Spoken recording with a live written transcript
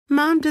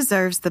Mom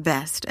deserves the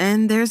best,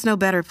 and there's no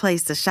better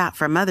place to shop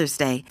for Mother's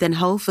Day than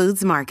Whole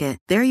Foods Market.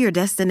 They're your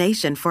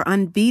destination for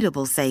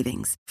unbeatable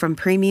savings, from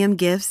premium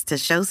gifts to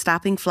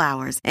show-stopping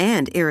flowers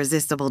and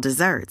irresistible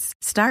desserts.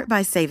 Start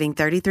by saving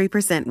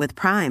 33% with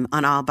Prime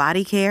on all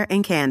body care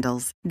and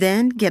candles.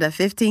 Then get a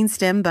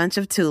 15-stem bunch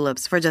of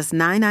tulips for just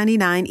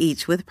 $9.99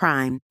 each with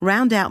Prime.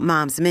 Round out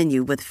Mom's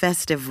menu with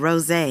festive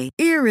rosé,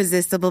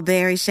 irresistible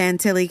berry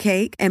chantilly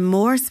cake, and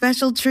more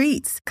special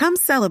treats. Come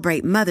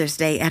celebrate Mother's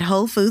Day at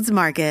Whole Foods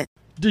Market.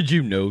 Did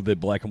you know that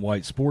Black and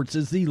White Sports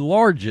is the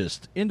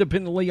largest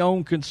independently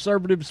owned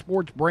conservative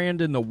sports brand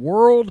in the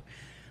world?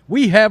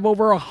 We have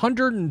over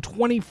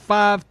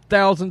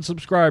 125,000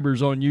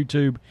 subscribers on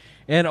YouTube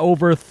and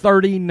over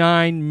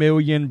 39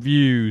 million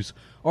views.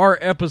 Our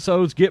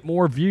episodes get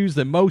more views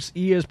than most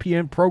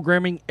ESPN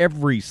programming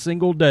every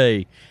single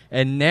day.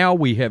 And now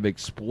we have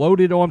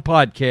exploded on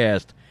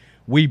podcast.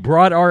 We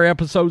brought our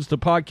episodes to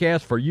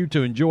podcast for you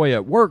to enjoy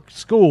at work,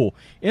 school,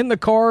 in the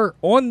car,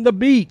 on the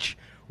beach,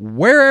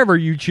 wherever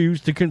you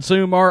choose to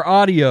consume our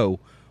audio.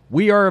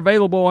 We are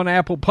available on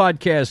Apple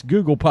Podcasts,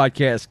 Google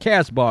Podcasts,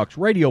 CastBox,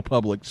 Radio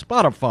Public,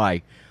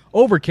 Spotify,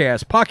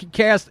 Overcast, Pocket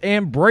Cast,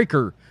 and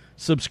Breaker.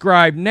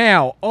 Subscribe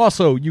now.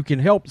 Also, you can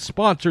help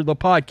sponsor the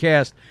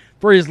podcast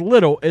for as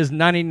little as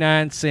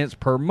 99 cents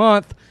per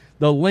month.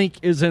 The link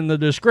is in the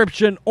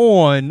description.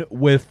 On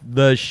with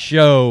the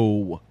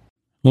show.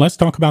 Let's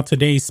talk about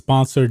today's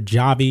sponsor,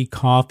 Javy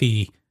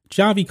Coffee.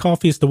 Javy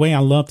Coffee is the way I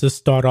love to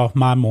start off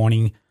my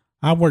morning.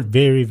 I work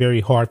very, very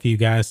hard for you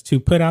guys to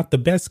put out the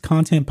best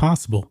content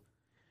possible.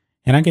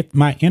 And I get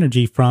my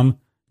energy from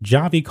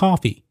Javy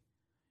Coffee.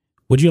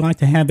 Would you like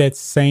to have that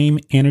same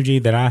energy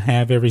that I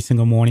have every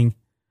single morning?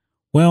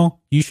 Well,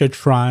 you should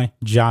try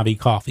Javy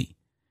Coffee.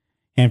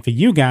 And for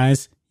you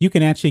guys, you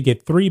can actually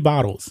get 3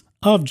 bottles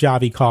of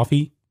Javy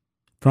Coffee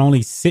for only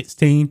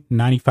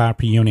 $16.95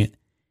 per unit.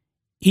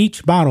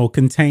 Each bottle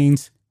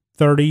contains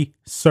 30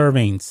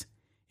 servings.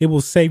 It will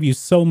save you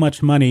so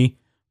much money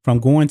from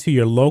going to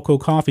your local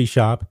coffee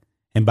shop.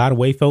 And by the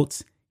way,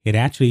 folks, it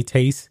actually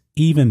tastes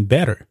even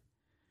better.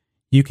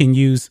 You can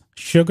use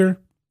sugar.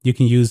 You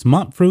can use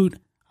monk fruit.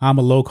 I'm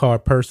a low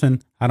carb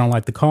person. I don't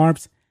like the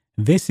carbs.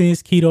 This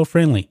is keto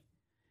friendly.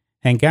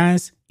 And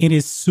guys, it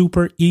is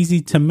super easy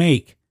to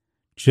make.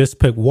 Just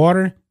put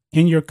water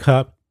in your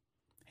cup,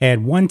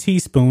 add 1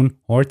 teaspoon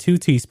or 2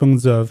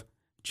 teaspoons of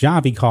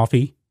Javy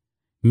Coffee,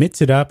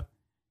 mix it up,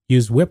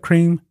 use whipped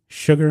cream,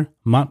 sugar,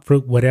 monk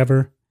fruit,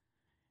 whatever.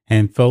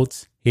 And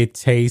folks, it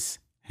tastes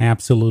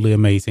absolutely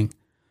amazing.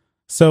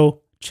 So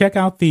check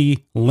out the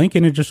link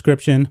in the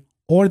description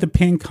or the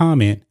pinned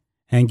comment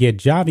and get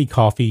Javy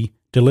Coffee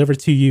delivered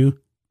to you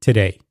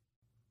today.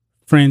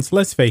 Friends,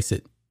 let's face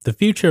it. The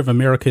future of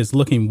America is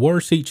looking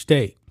worse each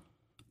day.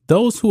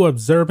 Those who are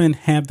observant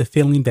have the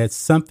feeling that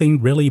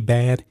something really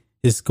bad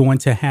is going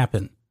to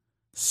happen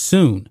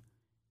soon.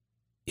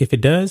 If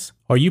it does,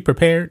 are you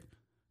prepared?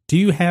 Do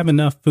you have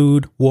enough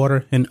food,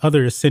 water, and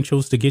other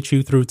essentials to get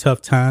you through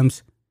tough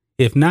times?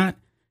 If not,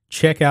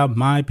 check out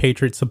My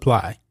Patriot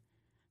Supply.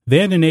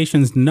 They're the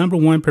nation's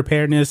 #1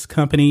 preparedness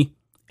company,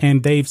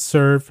 and they've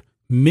served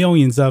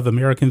millions of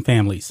American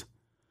families.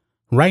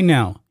 Right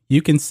now,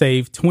 you can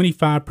save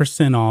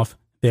 25% off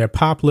their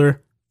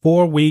popular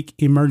 4-week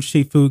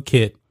emergency food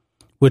kit,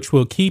 which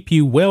will keep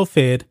you well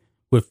fed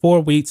with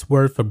 4 weeks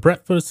worth of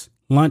breakfast,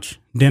 lunch,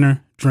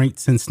 dinner,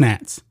 drinks, and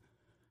snacks,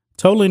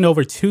 totaling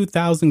over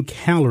 2,000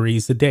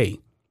 calories a day.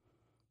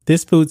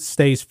 This food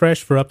stays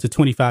fresh for up to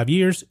 25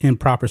 years in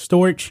proper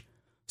storage,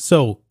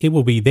 so it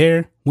will be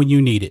there when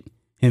you need it.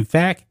 In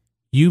fact,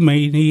 you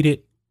may need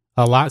it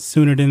a lot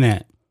sooner than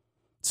that.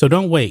 So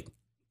don't wait.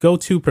 Go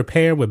to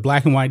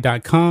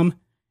preparewithblackandwhite.com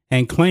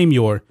and claim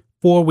your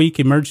 4-week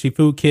emergency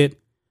food kit.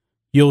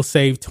 You'll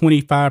save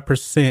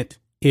 25%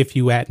 if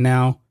you act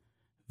now.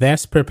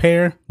 That's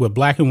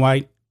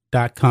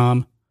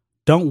preparewithblackandwhite.com.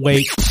 Don't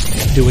wait.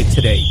 Do it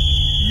today.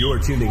 You're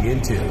tuning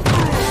into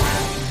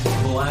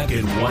Black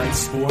and White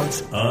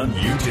Sports on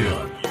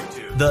YouTube.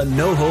 The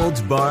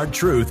no-holds-barred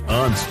truth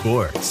on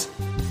sports.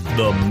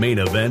 The main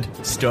event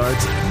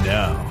starts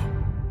now.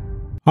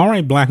 All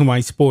right, Black and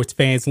White Sports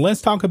fans,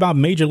 let's talk about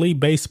Major League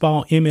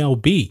Baseball,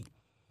 MLB,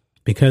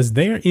 because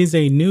there is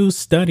a new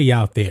study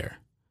out there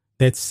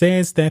that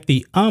says that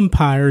the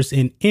umpires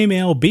in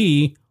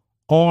MLB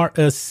are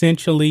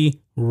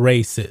essentially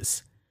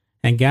racist.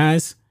 And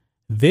guys,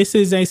 this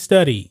is a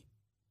study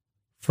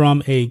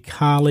from a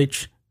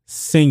college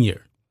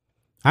senior.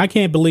 I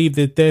can't believe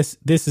that this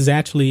is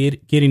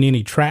actually getting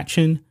any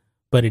traction,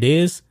 but it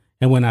is.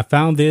 And when I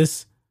found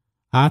this,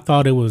 I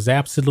thought it was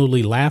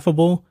absolutely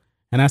laughable.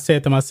 And I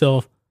said to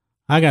myself,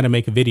 I got to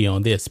make a video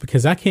on this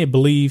because I can't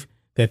believe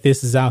that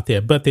this is out there.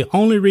 But the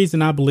only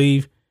reason I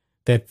believe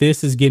that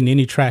this is getting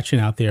any traction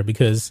out there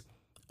because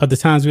of the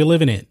times we're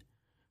living in.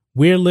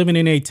 We're living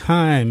in a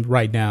time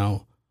right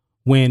now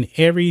when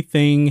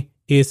everything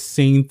is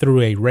seen through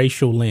a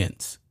racial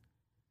lens.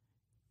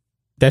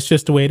 That's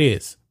just the way it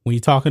is. When you're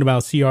talking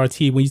about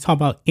CRT, when you talk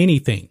about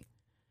anything,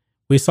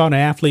 we saw the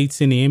athletes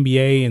in the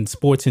NBA and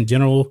sports in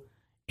general,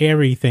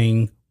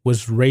 everything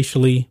was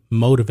racially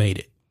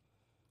motivated.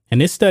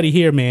 And this study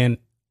here, man,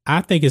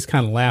 I think it's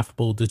kind of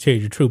laughable to tell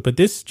you the truth, but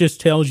this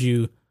just tells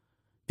you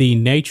the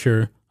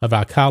nature of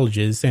our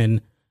colleges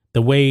and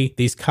the way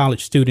these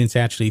college students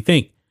actually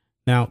think.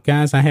 Now,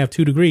 guys, I have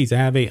 2 degrees. I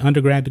have an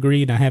undergrad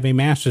degree and I have a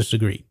master's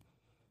degree.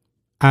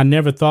 I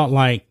never thought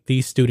like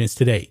these students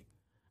today.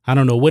 I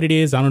don't know what it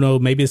is. I don't know.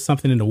 Maybe it's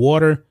something in the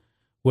water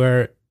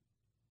where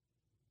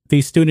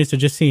these students are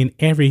just seeing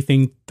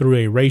everything through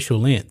a racial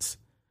lens.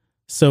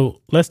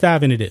 So let's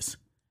dive into this.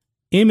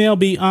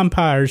 MLB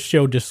umpires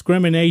show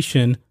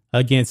discrimination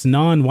against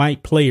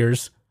non-white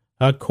players,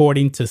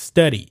 according to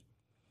study.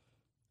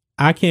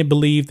 I can't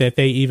believe that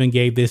they even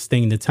gave this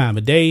thing the time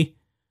of day,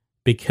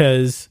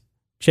 because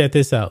check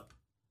this out.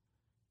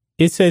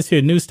 It says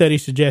here, new study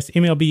suggests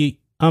MLB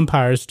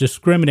umpires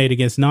discriminate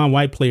against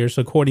non-white players,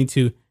 according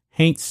to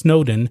Hank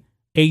Snowden,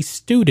 a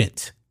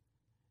student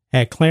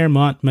at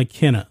Claremont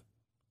McKenna.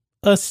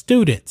 A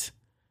student.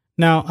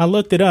 Now, I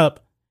looked it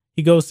up.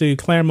 He goes to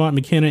Claremont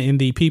McKenna in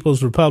the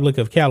People's Republic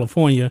of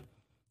California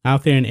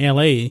out there in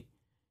LA.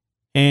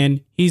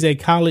 And he's a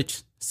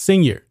college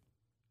senior,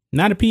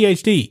 not a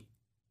PhD,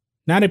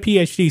 not a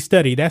PhD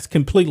study. That's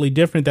completely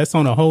different. That's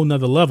on a whole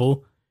nother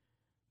level.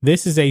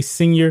 This is a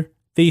senior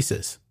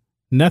thesis,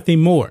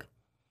 nothing more.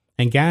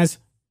 And guys,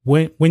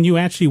 when you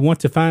actually want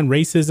to find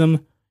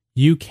racism,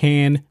 you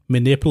can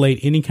manipulate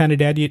any kind of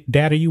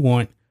data you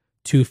want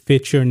to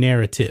fit your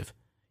narrative.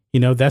 You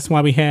know, that's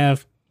why we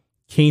have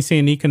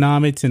Keynesian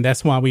economics, and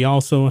that's why we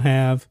also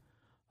have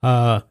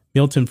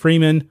Milton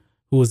Friedman,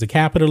 who was a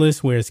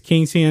capitalist, whereas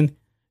Keynesian,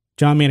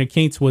 John Maynard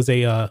Keynes was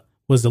a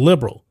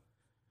liberal.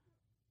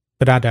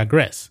 But I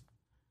digress.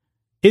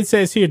 It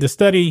says here the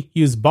study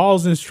used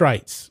balls and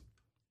strikes,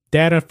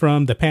 data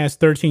from the past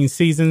 13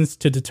 seasons,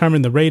 to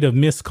determine the rate of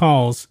missed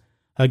calls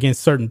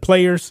against certain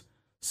players.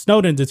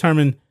 Snowden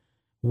determined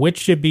which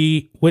should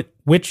be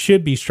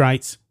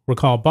strikes were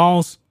called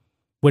balls,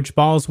 which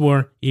balls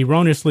were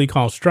erroneously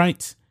called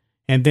strikes,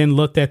 and then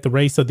looked at the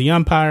race of the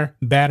umpire,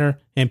 batter,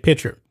 and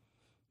pitcher.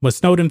 What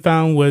Snowden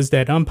found was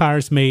that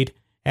umpires made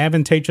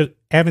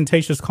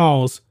advantageous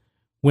calls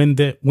when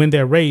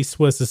their race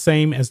was the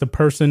same as the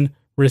person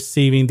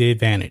receiving the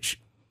advantage.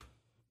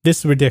 This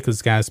is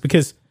ridiculous, guys,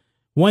 because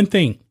one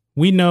thing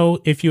we know,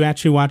 if you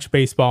actually watch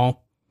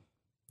baseball,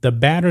 the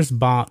batter's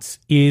box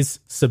is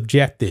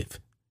subjective.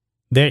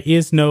 There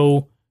is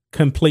no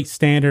complete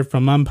standard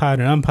from umpire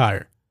to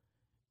umpire.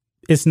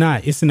 It's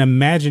not. It's an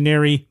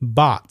imaginary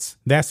box.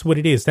 That's what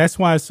it is. That's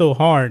why it's so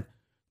hard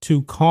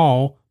to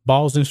call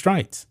balls and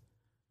strikes,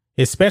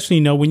 especially,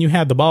 you know, when you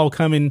have the ball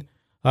coming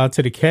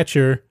to the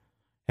catcher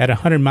at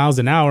 100 miles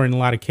an hour. In a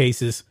lot of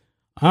cases,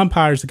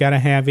 umpires got to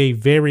have a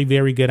very,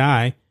 very good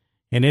eye,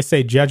 and it's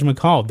a judgment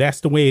call.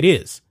 That's the way it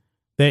is.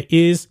 There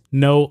is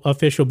no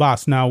official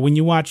box. Now, when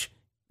you watch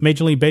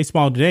Major League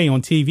Baseball today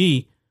on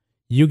TV,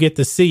 you get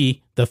to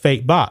see the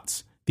fake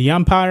box. The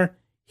umpire,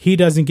 he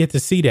doesn't get to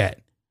see that.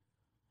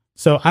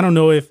 So I don't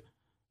know if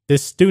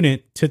this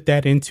student took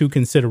that into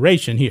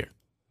consideration here,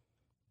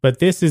 but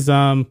this is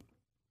the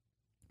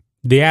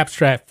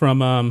abstract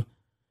from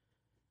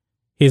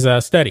his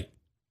study.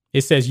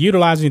 It says,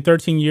 utilizing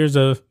 13 years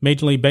of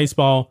Major League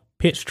Baseball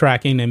pitch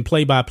tracking and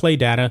play-by-play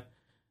data,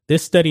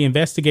 this study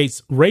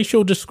investigates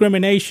racial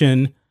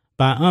discrimination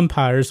by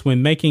umpires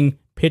when making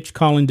pitch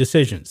calling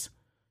decisions.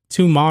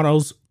 Two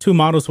models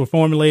were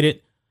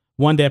formulated,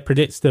 one that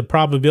predicts the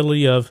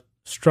probability of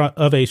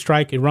a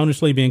strike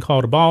erroneously being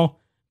called a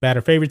ball,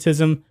 batter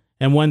favoritism,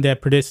 and one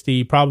that predicts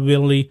the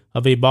probability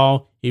of a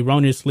ball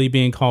erroneously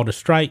being called a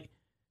strike,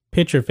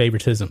 pitcher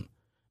favoritism.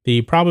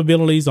 The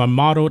probabilities are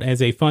modeled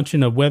as a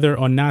function of whether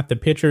or not the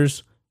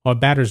pitcher's or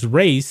batter's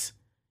race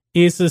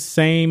is the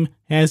same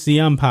as the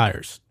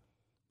umpire's.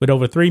 With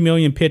over 3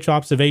 million pitch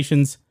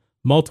observations,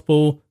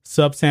 multiple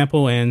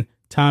subsample and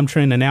time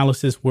trend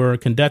analysis were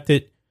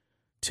conducted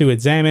to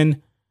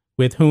examine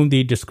with whom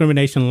the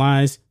discrimination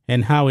lies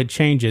and how it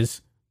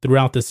changes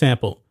throughout the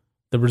sample.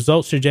 The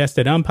results suggest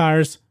that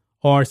umpires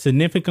are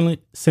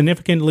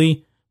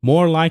significantly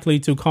more likely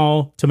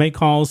to make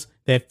calls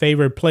that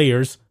favor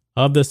players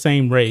of the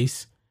same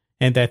race,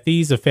 and that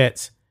these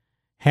effects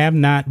have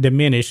not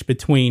diminished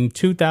between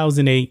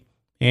 2008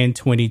 and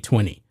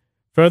 2020.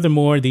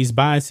 Furthermore, these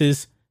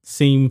biases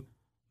seem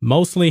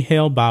mostly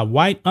held by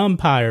white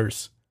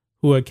umpires,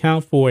 who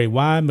account for a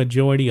wide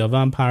majority of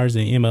umpires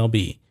in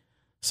MLB.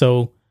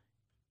 So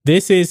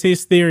this is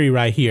his theory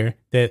right here,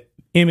 that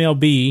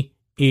MLB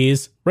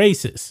is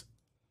racist.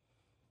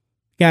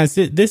 Guys,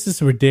 this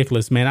is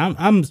ridiculous, man.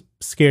 I'm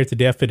scared to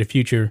death for the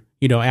future,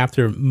 you know,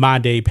 after my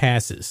day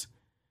passes.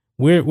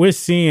 We're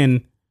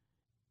seeing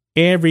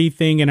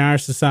everything in our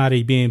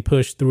society being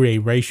pushed through a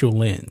racial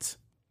lens.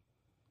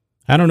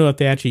 I don't know if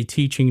they're actually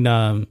teaching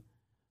Ibermet's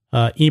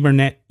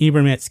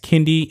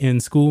Kendi in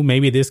school.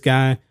 Maybe this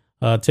guy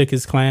took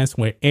his class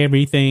where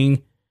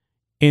everything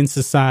in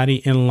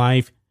society and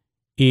life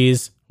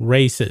is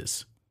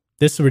racist.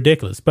 This is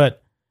ridiculous.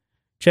 But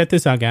check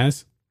this out,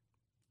 guys.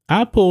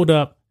 I pulled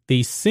up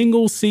the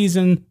single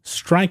season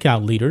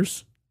strikeout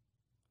leaders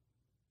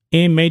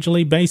in Major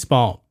League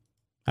Baseball.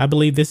 I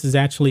believe this is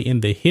actually in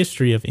the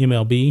history of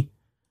MLB.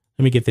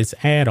 Let me get this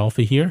ad off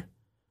of here.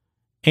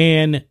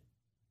 And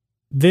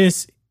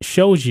this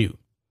shows you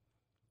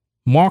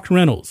Mark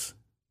Reynolds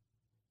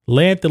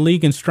led the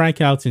league in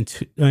strikeouts in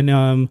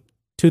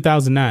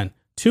 2009.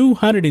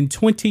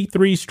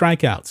 223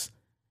 strikeouts.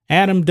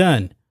 Adam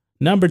Dunn,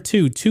 number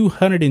 2,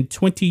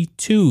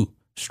 222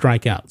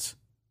 strikeouts.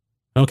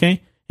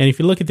 Okay? And if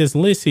you look at this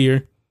list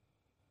here,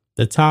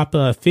 the top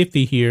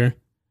 50 here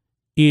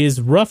is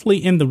roughly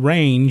in the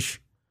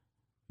range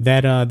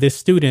that this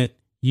student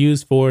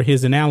used for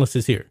his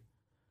analysis here.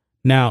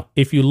 Now,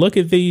 if you look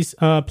at these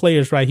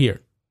players right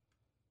here,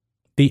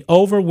 the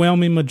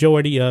overwhelming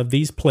majority of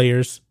these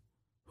players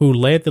who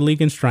led the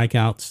league in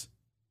strikeouts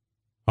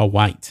are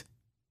white.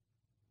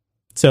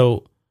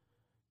 So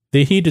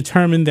he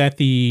determined that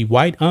the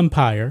white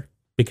umpire,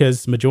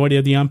 because majority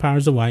of the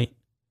umpires are white,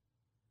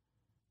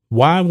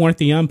 why weren't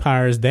the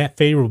umpires that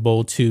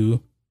favorable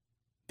to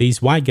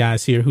these white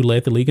guys here who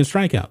led the league in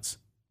strikeouts?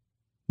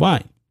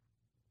 Why?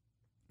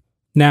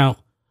 Now,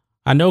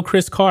 I know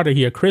Chris Carter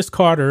here. Chris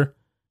Carter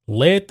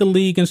led the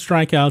league in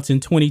strikeouts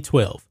in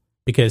 2012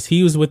 because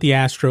he was with the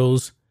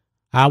Astros.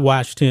 I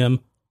watched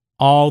him.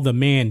 All the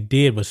man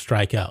did was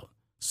strike out,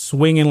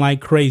 swinging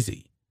like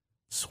crazy.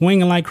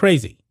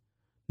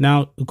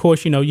 Now, of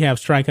course, you have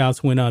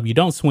strikeouts when you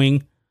don't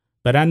swing,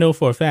 but I know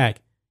for a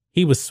fact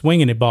he was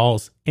swinging at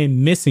balls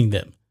and missing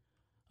them.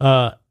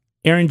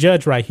 Aaron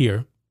Judge right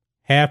here,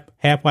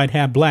 half white,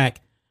 half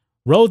black.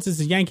 Rhodes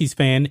is a Yankees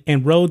fan,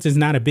 and Rhodes is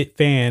not a big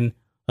fan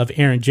of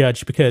Aaron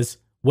Judge because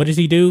what does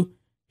he do?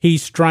 He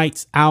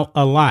strikes out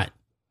a lot.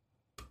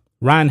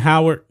 Ryan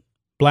Howard,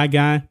 black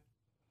guy,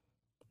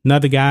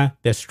 another guy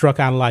that struck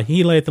out a lot.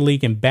 He led the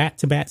league in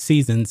back-to-back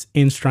seasons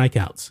in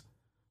strikeouts.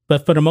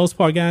 But for the most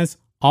part, guys,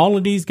 all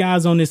of these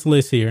guys on this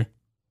list here,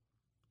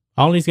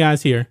 all these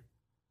guys here,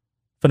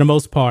 for the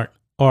most part,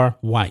 are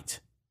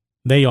white.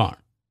 They are.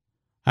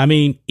 I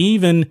mean,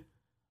 even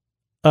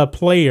a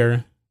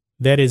player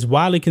that is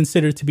widely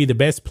considered to be the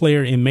best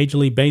player in Major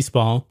League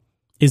Baseball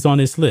is on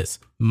this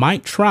list.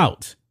 Mike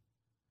Trout,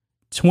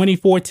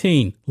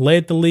 2014,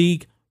 led the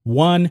league,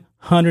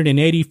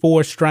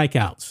 184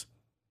 strikeouts.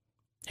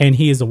 And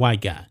he is a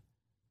white guy.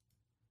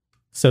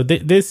 So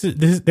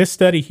this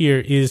study here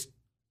is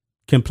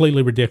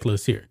completely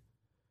ridiculous here.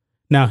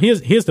 Now,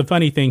 here's the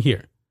funny thing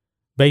here.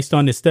 Based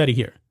on this study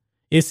here,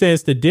 it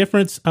says the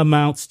difference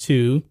amounts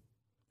to,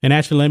 and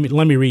actually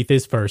let me read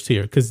this first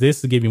here because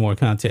this will give you more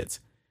context.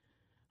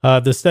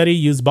 The study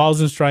used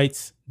balls and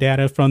strikes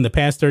data from the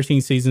past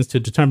 13 seasons to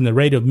determine the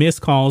rate of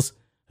missed calls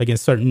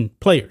against certain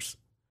players.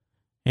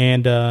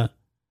 And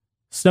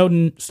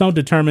Snowden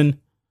determined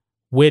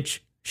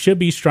which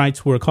should-be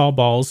strikes were called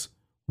balls,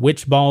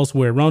 which balls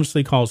were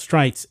erroneously called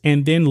strikes,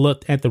 and then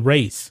looked at the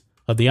race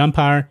of the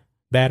umpire,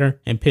 batter,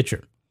 and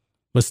pitcher.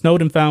 What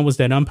Snowden found was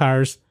that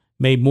umpires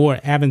made more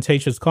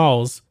advantageous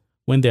calls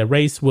when their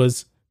race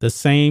was the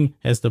same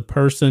as the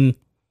person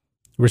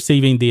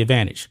receiving the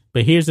advantage.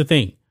 But here's the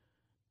thing.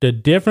 The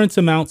difference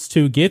amounts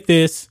to, get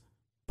this,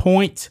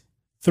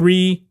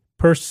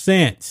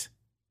 0.3%.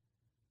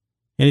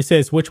 And it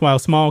says, which while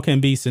small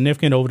can be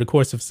significant over the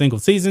course of a single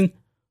season,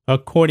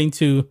 according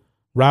to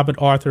Robert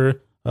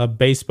Arthur of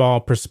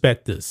Baseball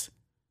Prospectus.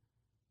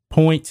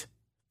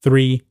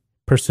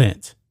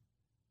 0.3%.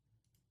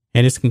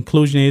 And its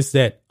conclusion is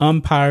that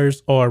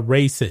umpires are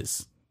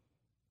racist.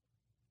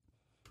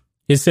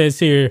 It says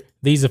here,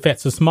 these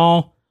effects are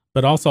small,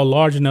 but also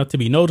large enough to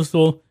be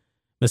noticeable.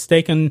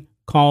 Mistaken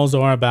calls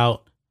are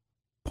about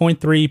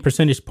 0.3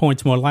 percentage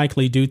points more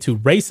likely due to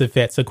race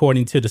effects,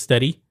 according to the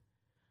study.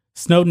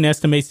 Snowden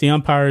estimates the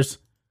umpires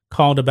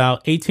called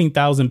about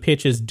 18,000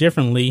 pitches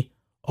differently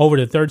over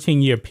the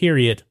 13-year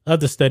period of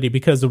the study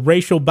because of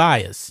racial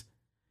bias,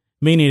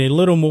 meaning a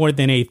little more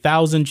than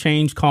 1,000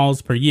 change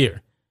calls per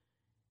year.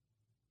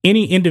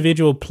 Any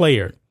individual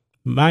player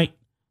might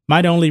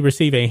only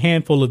receive a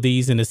handful of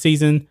these in a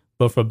season,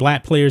 but for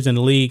black players in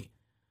the league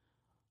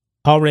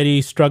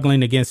already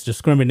struggling against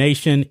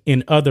discrimination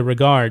in other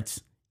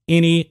regards,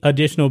 any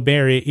additional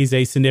barrier is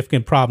a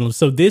significant problem.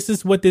 So this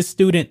is what this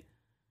student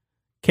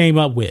came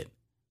up with,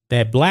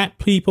 that black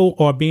people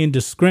are being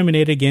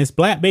discriminated against,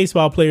 black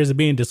baseball players are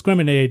being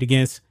discriminated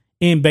against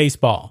in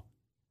baseball.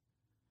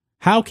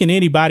 How can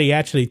anybody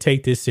actually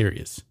take this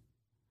serious?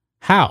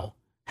 How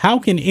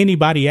can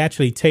anybody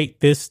actually take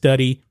this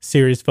study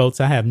serious, folks?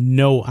 I have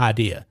no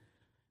idea.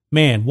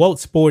 Man, woke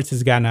sports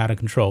has gotten out of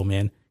control,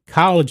 man.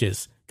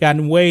 Colleges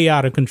gotten way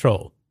out of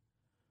control.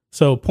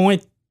 So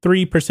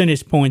 0.3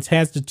 percentage points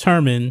has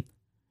determined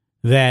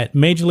that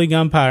Major League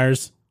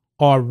umpires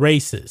are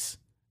racist,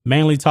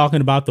 mainly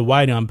talking about the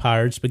white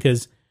umpires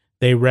because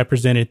they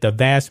represented the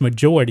vast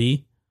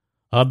majority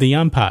of the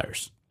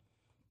umpires.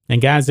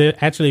 And guys,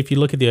 actually, if you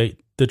look at the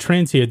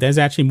trends here, there's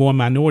actually more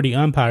minority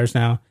umpires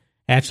now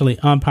actually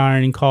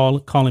umpiring and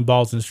calling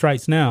balls and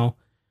strikes now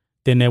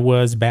than there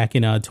was back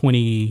in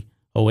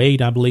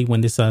 2008, I believe,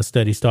 when this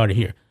study started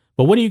here.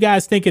 But what do you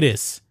guys think of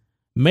this?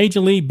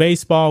 Major League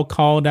Baseball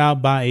called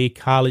out by a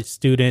college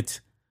student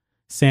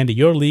saying that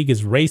your league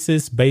is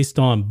racist based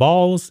on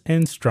balls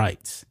and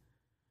strikes.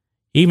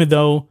 Even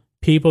though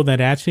people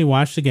that actually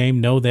watch the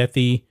game know that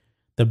the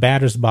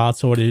batter's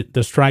box or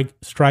the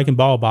strike and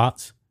ball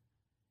box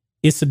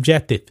is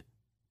subjective.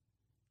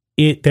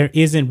 There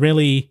isn't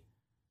really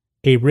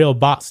a real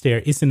box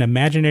there. It's an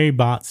imaginary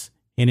box,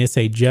 and it's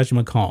a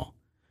judgment call.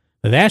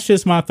 Now, that's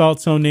just my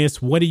thoughts on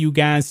this. What do you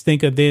guys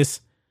think of this,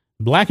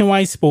 black and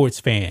white sports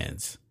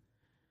fans?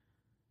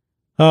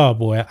 Oh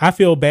boy, I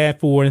feel bad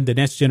for the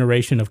next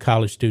generation of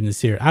college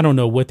students here. I don't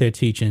know what they're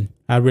teaching.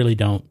 I really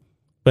don't.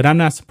 But I'm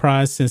not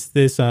surprised, since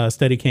this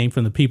study came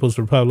from the People's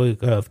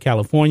Republic of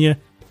California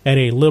at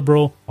a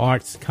liberal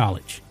arts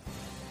college.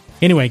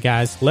 Anyway,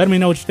 guys, let me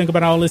know what you think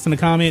about all this in the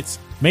comments.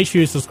 Make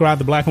sure you subscribe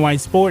to Black and White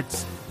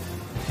Sports,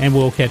 and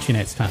we'll catch you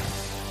next time.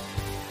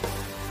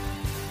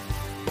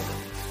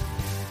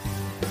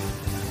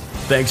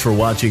 Thanks for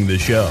watching the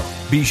show.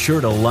 Be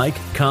sure to like,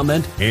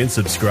 comment, and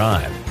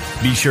subscribe.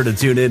 Be sure to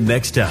tune in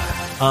next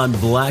time on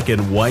Black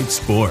and White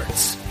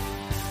Sports.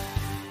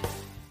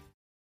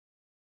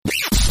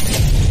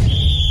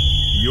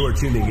 You're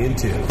tuning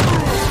into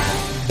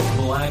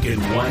Black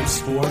and White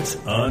Sports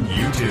on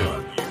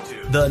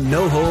YouTube. The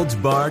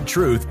no-holds-barred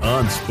truth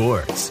on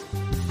sports.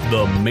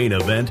 The main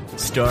event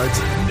starts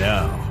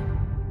now.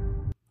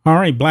 All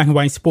right, Black and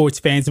White Sports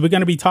fans, we're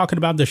going to be talking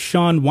about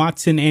Deshaun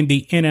Watson and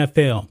the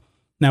NFL.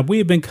 Now, we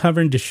have been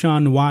covering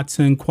Deshaun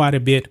Watson quite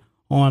a bit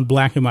on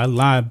Black and White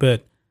Live,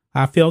 but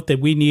I felt that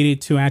we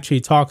needed to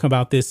actually talk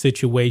about this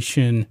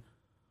situation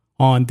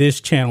on this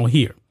channel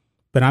here.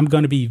 But I'm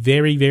going to be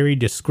very, very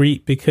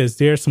discreet because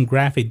there are some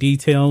graphic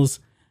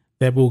details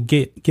that will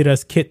get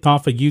us kicked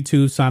off of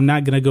YouTube. So I'm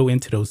not going to go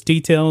into those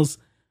details.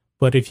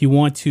 But if you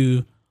want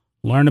to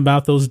learn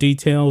about those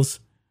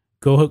details,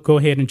 go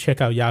ahead and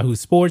check out Yahoo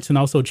Sports and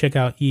also check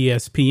out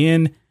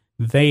ESPN.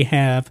 They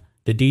have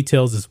the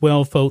details as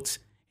well, folks.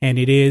 And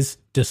it is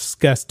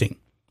disgusting.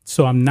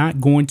 So I'm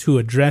not going to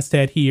address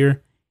that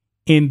here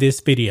in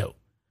this video.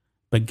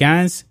 But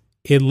guys,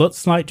 it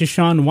looks like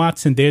Deshaun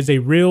Watson, there's a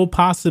real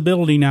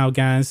possibility now,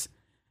 guys,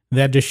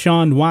 that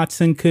Deshaun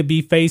Watson could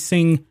be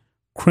facing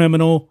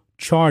criminal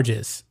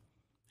charges.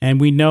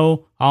 And we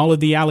know all of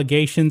the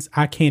allegations.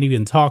 I can't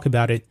even talk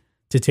about it,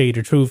 to tell you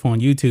the truth, on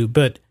YouTube.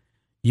 But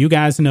you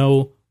guys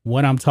know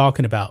what I'm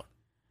talking about.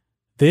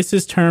 This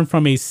is turned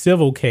from a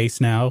civil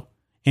case now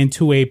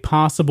into a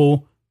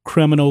possible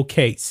criminal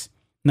case.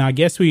 Now, I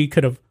guess we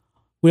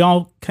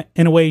all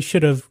in a way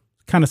should have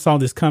kind of saw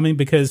this coming,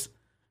 because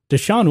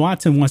Deshaun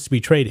Watson wants to be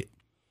traded.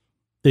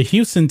 The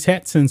Houston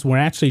Texans were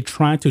actually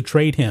trying to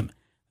trade him.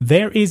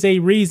 There is a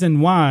reason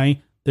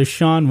why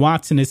Deshaun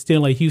Watson is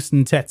still a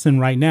Houston Texan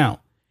right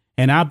now.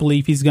 And I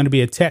believe he's going to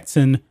be a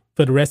Texan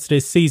for the rest of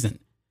this season.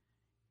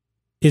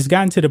 It's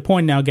gotten to the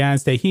point now,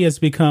 guys, that he has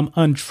become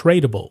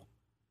untradeable.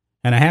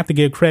 And I have to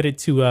give credit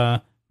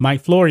to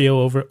Mike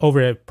Florio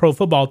over at Pro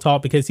Football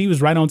Talk, because he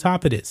was right on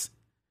top of this.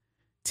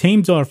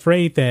 Teams are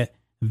afraid that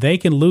they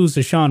can lose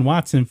Deshaun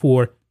Watson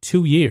for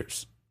 2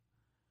 years.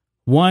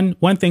 One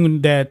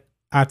thing that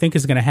I think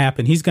is going to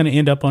happen, he's going to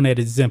end up on that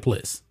exempt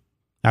list.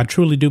 I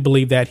truly do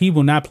believe that. He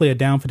will not play it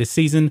down for the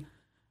season.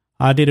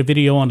 I did a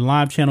video on the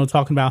live channel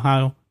talking about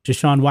how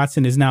Deshaun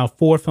Watson is now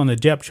 4th on the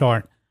depth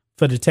chart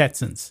for the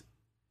Texans.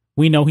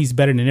 We know he's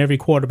better than every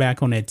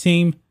quarterback on that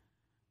team,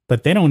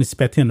 but they don't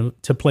expect him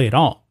to play at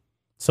all.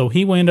 So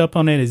he will end up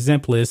on that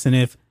exempt list. And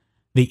if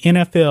the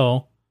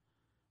NFL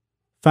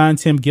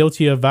finds him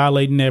guilty of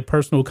violating their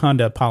personal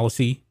conduct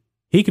policy,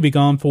 he could be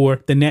gone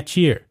for the next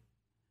year.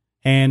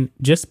 And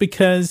just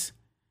because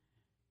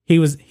he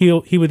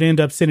would end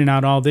up sitting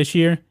out all this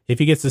year, if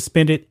he gets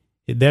suspended,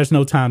 there's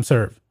no time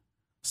served.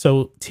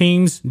 So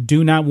teams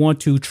do not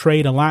want to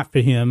trade a lot for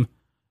him,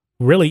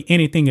 really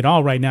anything at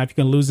all right now, if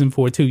you're going to lose him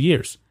for 2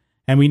 years.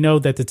 And we know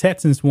that the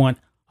Texans want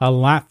a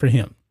lot for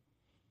him.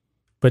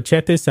 But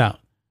check this out.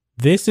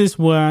 This is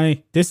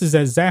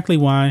exactly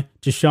why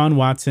Deshaun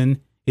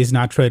Watson is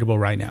not tradable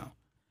right now.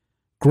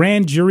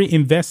 Grand jury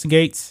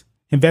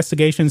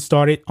investigation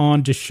started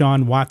on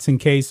Deshaun Watson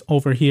case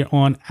over here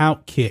on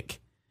Outkick.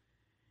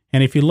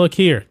 And if you look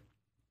here,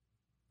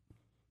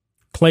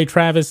 Clay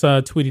Travis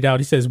tweeted out,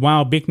 he says,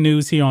 wow, big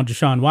news here on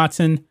Deshaun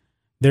Watson.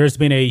 There's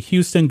been a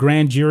Houston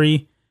grand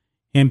jury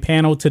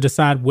impaneled to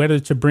decide whether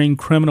to bring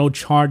criminal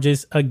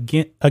charges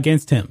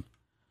against him.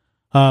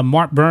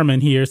 Mark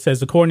Berman here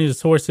says, according to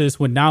sources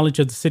with knowledge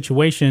of the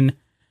situation,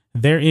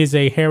 there is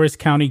a Harris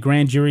County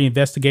grand jury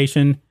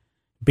investigation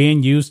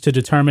being used to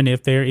determine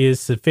if there is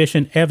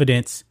sufficient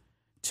evidence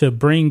to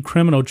bring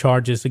criminal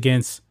charges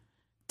against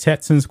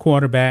Texans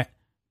quarterback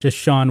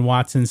Deshaun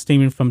Watson,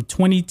 stemming from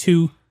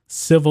 22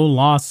 civil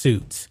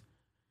lawsuits.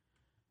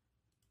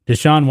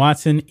 Deshaun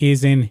Watson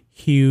is in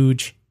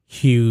huge,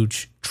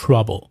 huge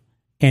trouble.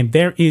 And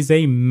there is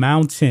a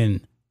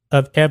mountain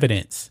of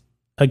evidence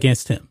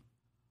against him.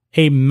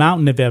 A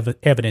mountain of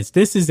evidence.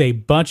 This is a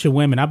bunch of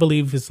women. I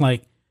believe it's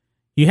like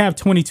you have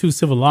 22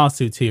 civil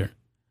lawsuits here,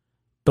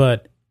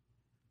 but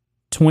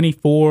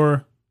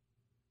 24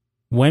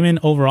 women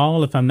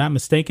overall, if I'm not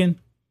mistaken.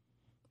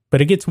 But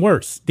it gets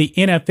worse. The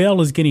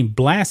NFL is getting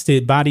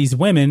blasted by these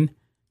women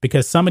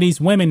because some of these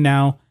women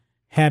now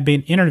have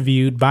been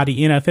interviewed by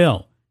the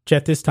NFL.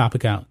 Check this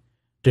topic out.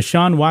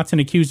 Deshaun Watson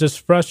accusers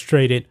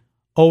frustrated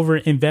over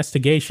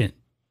investigation.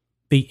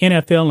 The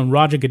NFL and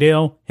Roger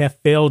Goodell have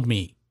failed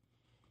me.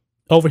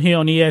 Over here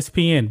on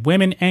ESPN,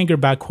 women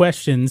angered by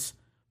questions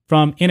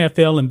from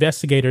NFL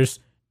investigators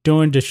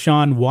during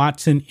Deshaun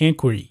Watson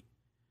inquiry.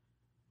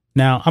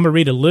 Now, I'm going to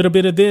read a little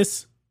bit of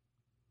this,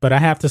 but I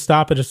have to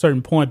stop at a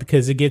certain point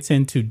because it gets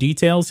into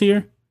details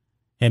here.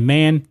 And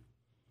man,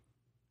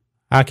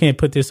 I can't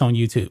put this on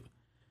YouTube.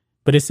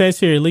 But it says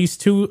here at least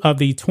 2 of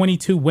the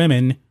 22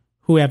 women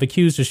who have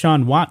accused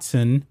Deshaun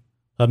Watson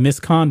of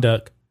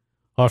misconduct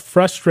are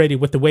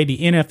frustrated with the way the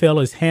NFL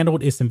has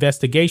handled its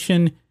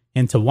investigation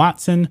into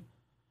Watson,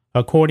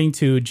 according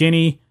to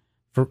Jenny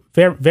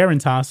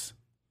Verintas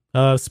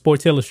of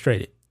Sports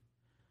Illustrated.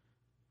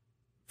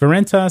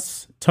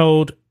 Verintas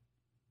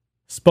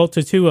spoke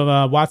to 2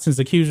 of Watson's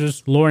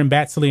accusers, Lauren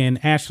Batsley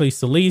and Ashley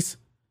Solis,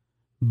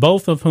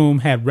 both of whom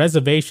had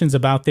reservations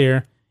about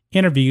their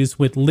interviews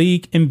with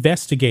league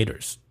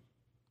investigators.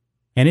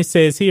 And it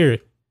says here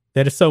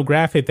that it's so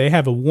graphic, they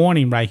have a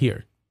warning right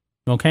here.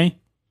 Okay?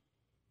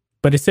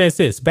 But it says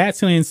this: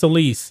 Batsley and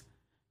Solis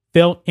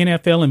felt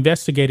NFL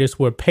investigators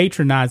were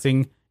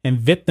patronizing and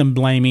victim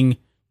blaming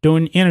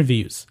during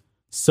interviews.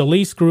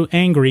 Solis grew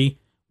angry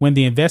when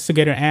the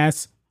investigator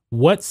asked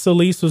what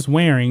Solis was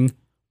wearing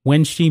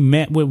when she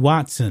met with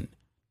Watson.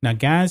 Now,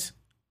 guys,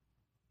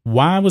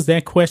 why was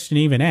that question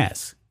even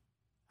asked?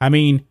 I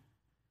mean,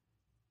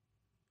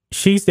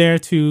 she's there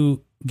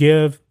to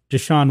give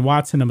Deshaun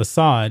Watson a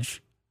massage,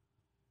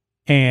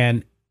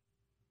 and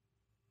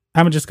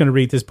I'm just going to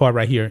read this part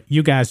right here.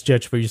 You guys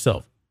judge for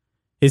yourself.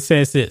 It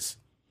says this,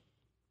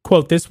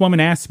 quote, "This woman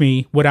asked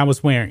me what I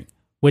was wearing,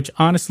 which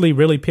honestly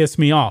really pissed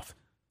me off,"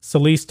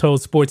 Solis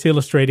told Sports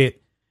Illustrated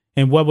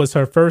in what was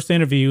her first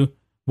interview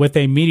with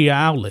a media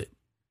outlet.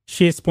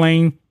 She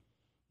explained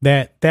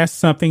that that's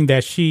something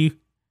that she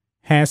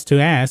has to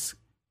ask,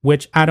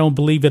 which I don't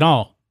believe at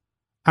all.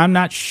 I'm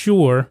not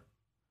sure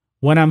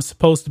what I'm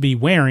supposed to be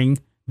wearing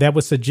that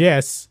would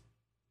suggest,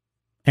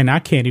 and I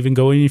can't even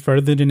go any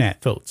further than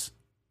that, folks.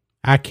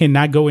 I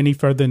cannot go any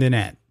further than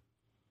that.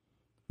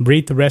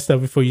 Read the rest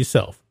of it for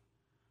yourself.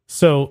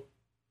 So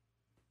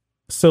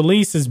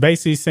Solis is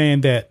basically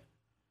saying that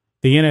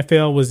the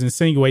NFL was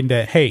insinuating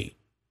that, hey,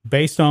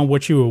 based on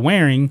what you were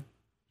wearing,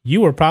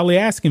 you were probably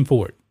asking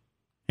for it.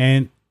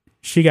 And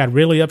she got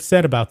really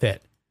upset about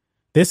that.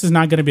 This is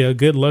not going to be a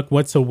good look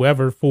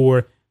whatsoever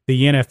for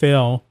the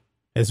NFL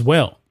as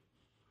well.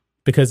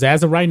 Because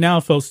as of right now,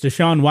 folks,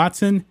 Deshaun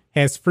Watson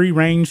has free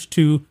range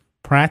to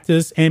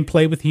practice and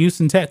play with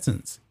Houston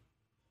Texans.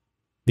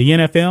 The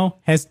NFL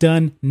has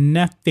done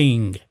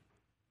nothing.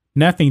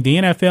 Nothing. The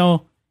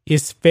NFL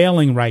is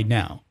failing right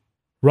now.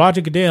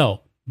 Roger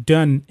Goodell,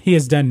 he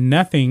has done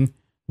nothing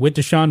with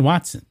Deshaun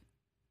Watson.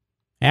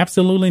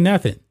 Absolutely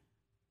nothing.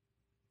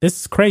 This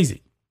is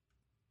crazy.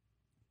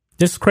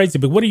 This is crazy.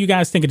 But what do you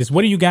guys think of this?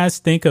 What do you guys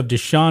think of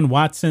Deshaun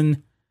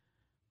Watson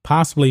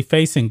possibly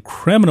facing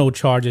criminal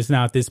charges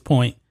now at this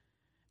point?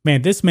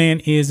 Man, this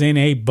man is in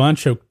a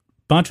bunch of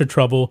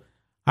trouble.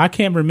 I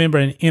can't remember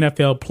an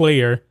NFL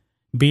player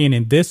being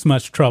in this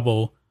much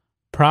trouble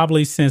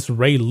probably since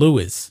Ray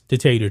Lewis, to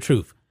tell you the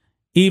truth.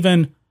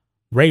 Even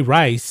Ray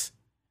Rice,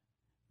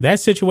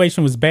 that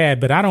situation was bad,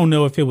 but I don't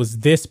know if it was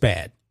this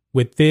bad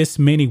with this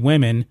many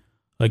women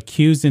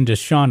accusing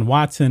Deshaun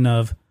Watson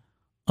of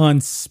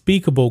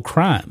unspeakable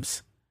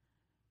crimes.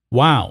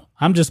 Wow,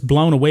 I'm just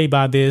blown away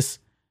by this,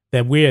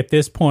 that we're at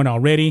this point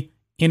already.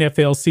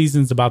 NFL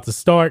season's about to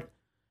start.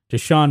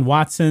 Deshaun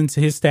Watson's,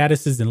 his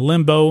status is in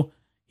limbo.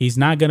 He's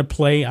not going to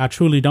play. I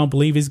truly don't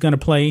believe he's going to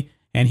play.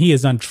 And he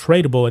is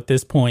untradeable at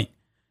this point,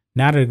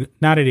 now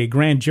that a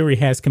grand jury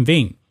has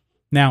convened.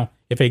 Now,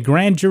 if a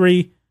grand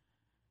jury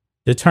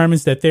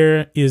determines that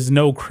there is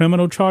no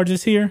criminal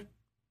charges here,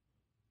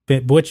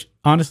 which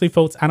honestly,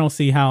 folks, I don't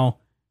see how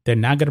they're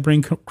not going to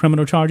bring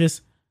criminal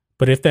charges.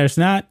 But if there's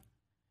not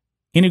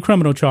any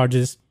criminal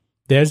charges,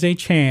 there's a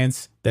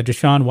chance that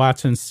Deshaun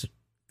Watson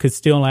could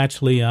still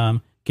actually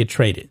get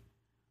traded.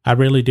 I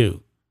really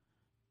do.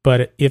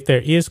 But if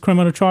there is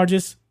criminal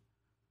charges,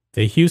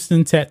 the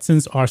Houston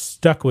Texans are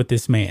stuck with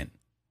this man.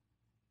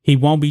 He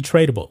won't be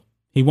tradable.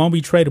 He won't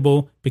be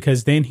tradable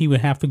because then he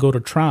would have to go to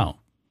trial.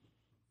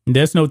 And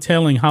there's no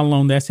telling how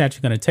long that's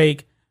actually going to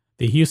take.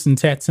 The Houston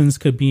Texans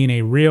could be in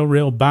a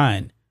real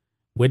bind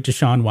with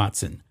Deshaun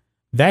Watson.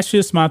 That's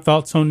just my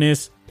thoughts on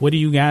this. What do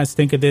you guys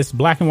think of this,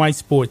 black and white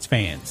sports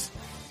fans?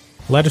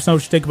 Let us know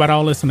what you think about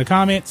all this in the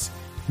comments.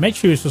 Make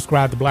sure you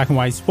subscribe to Black and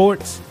White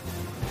Sports,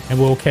 and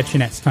we'll catch you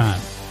next time.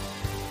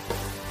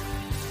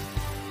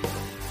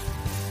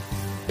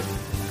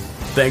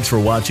 Thanks for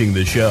watching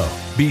the show.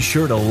 Be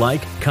sure to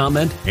like,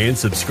 comment, and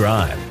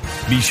subscribe.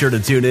 Be sure to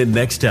tune in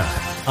next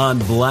time on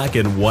Black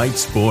and White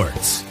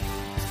Sports.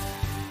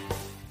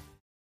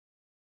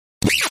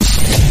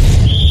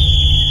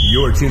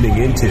 You're tuning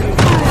into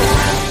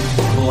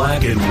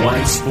Black and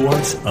White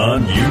Sports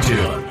on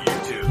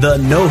YouTube. The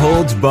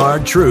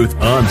no-holds-barred truth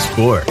on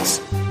sports.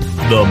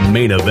 The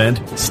main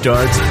event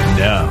starts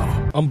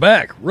now. I'm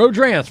back.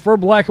 Rodrance for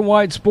Black and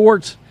White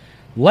Sports.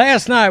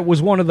 Last night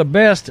was one of the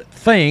best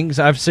things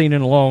I've seen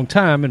in a long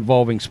time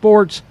involving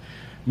sports.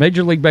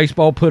 Major League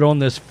Baseball put on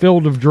this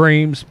Field of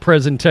Dreams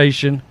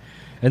presentation,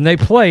 and they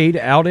played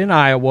out in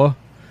Iowa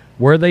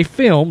where they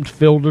filmed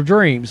Field of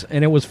Dreams,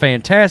 and it was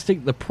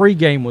fantastic. The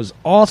pregame was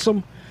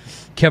awesome.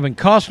 Kevin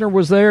Costner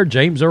was there.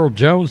 James Earl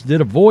Jones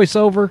did a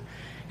voiceover,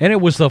 and it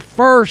was the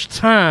first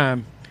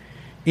time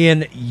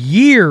in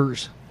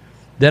years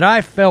that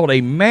I felt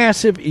a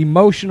massive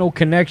emotional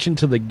connection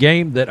to the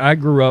game that I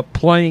grew up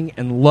playing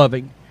and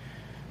loving.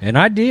 And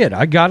I did.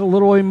 I got a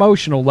little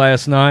emotional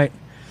last night,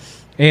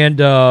 and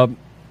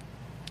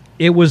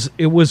it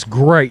was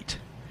great.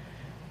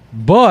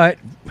 But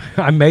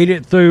I made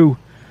it through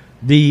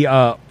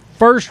the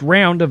first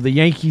round of the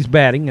Yankees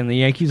batting, and the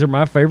Yankees are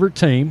my favorite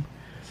team,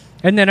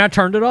 and then I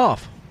turned it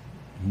off.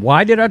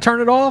 Why did I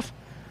turn it off?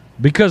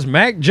 Because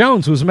Mac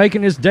Jones was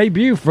making his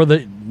debut for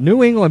the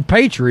New England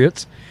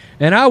Patriots,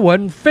 and I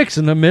wasn't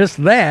fixing to miss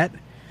that,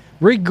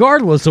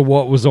 regardless of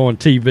what was on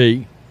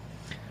TV.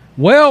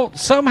 Well,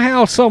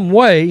 somehow, some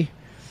way,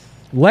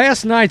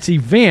 last night's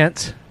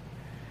event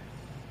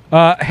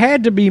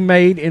had to be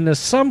made into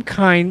some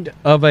kind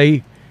of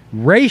a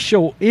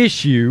racial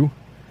issue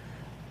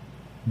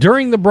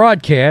during the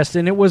broadcast,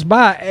 and it was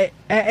by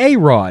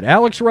A-Rod,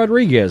 Alex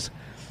Rodriguez.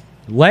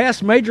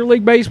 Last Major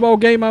League Baseball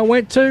game I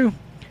went to,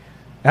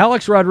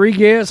 Alex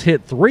Rodriguez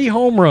hit 3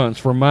 home runs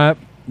for my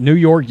New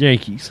York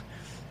Yankees.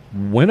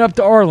 Went up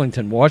to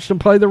Arlington, watched them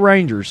play the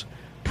Rangers.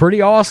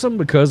 Pretty awesome,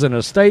 because in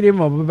a stadium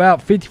of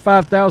about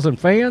 55,000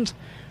 fans,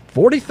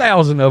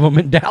 40,000 of them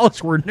in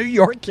Dallas were New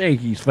York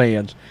Yankees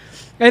fans.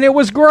 And it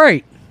was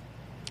great.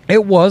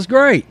 It was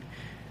great.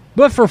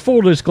 But for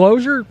full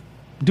disclosure,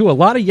 do a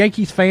lot of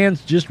Yankees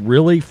fans just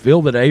really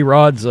feel that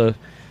A-Rod's a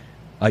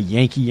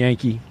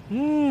Yankee?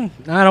 I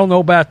don't know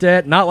about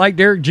that. Not like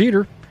Derek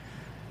Jeter.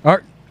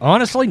 Or,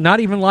 honestly, not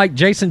even like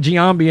Jason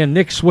Giambi and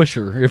Nick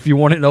Swisher, if you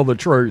want to know the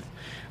truth.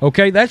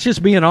 Okay, that's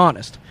just being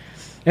honest.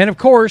 And, of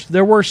course,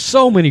 there were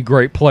so many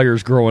great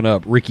players growing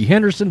up. Ricky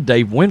Henderson,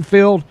 Dave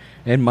Winfield,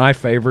 and my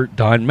favorite,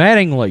 Don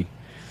Mattingly.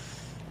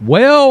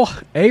 Well,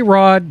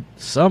 A-Rod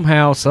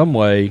somehow, some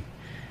way,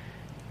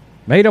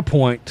 made a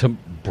point to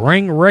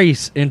bring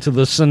race into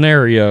the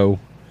scenario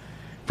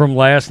from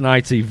last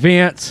night's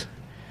events.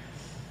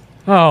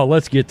 Oh,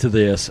 let's get to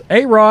this.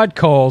 A-Rod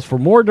calls for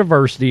more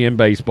diversity in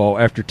baseball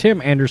after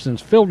Tim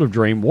Anderson's Field of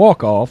Dream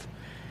walk-off.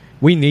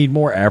 We need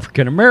more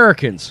African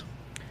Americans.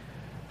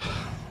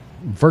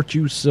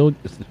 Virtue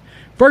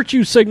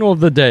Signal of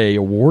the Day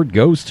award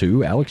goes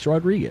to Alex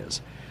Rodriguez.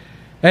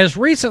 As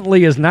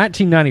recently as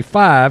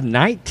 1995,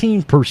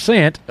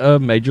 19%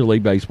 of Major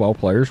League Baseball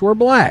players were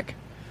black.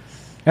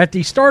 At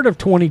the start of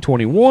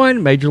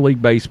 2021 Major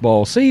League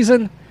Baseball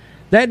season,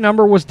 that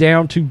number was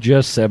down to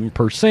just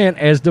 7%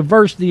 as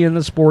diversity in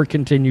the sport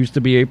continues to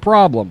be a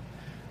problem.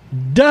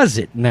 Does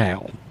it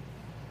now?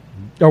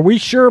 Are we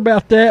sure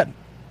about that?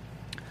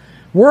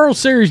 World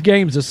Series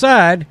games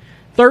aside,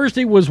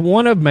 Thursday was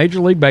one of Major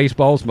League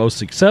Baseball's most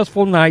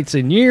successful nights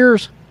in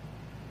years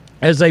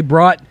as they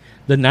brought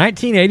the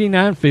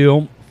 1989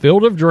 film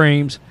Field of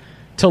Dreams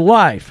to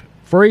life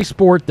for a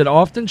sport that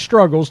often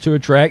struggles to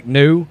attract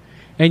new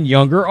and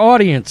younger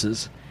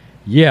audiences.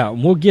 Yeah,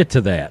 we'll get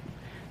to that.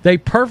 They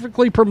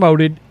perfectly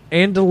promoted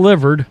and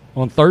delivered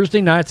on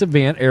Thursday night's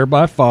event aired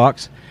by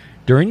Fox.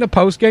 During the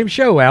post-game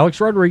show, Alex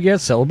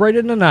Rodriguez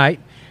celebrated the night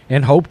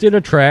and hoped it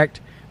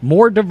attract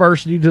more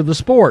diversity to the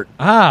sport.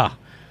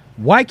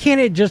 Why can't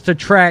it just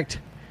attract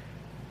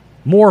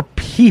more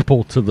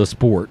people to the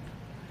sport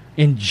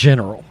in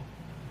general?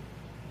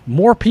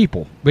 More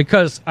people.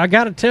 Because I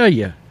got to tell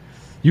you,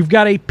 you've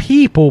got a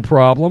people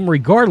problem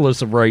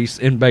regardless of race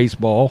in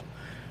baseball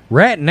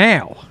right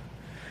now.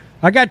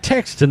 I got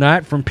texts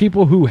tonight from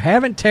people who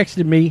haven't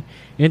texted me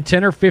in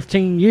 10 or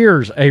 15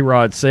 years,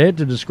 A-Rod said,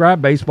 to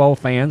describe baseball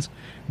fans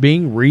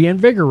being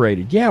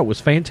reinvigorated. Yeah, it was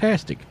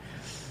fantastic.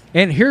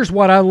 And here's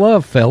what I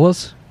love,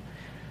 fellas.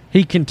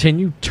 He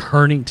continued,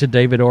 turning to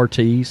David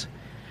Ortiz.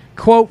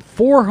 Quote,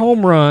 4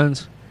 home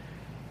runs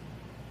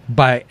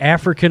by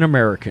African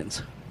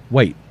Americans.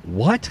 Wait,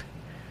 what?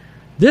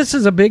 This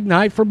is a big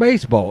night for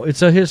baseball.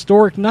 It's a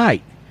historic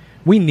night.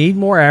 We need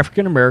more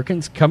African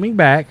Americans coming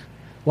back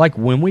like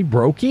when we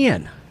broke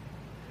in.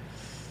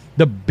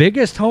 The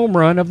biggest home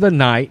run of the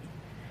night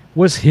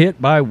was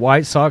hit by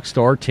White Sox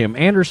star Tim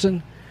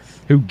Anderson,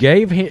 who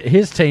gave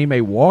his team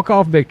a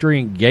walk-off victory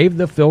and gave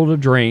the Field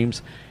of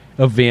Dreams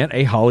event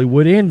a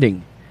Hollywood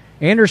ending.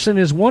 Anderson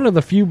is one of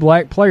the few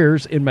black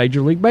players in Major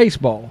League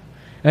Baseball,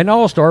 an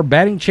all-star,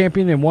 batting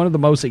champion, and one of the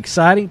most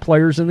exciting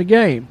players in the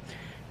game.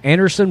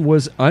 Anderson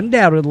was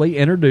undoubtedly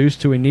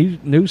introduced to a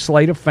new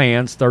slate of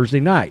fans Thursday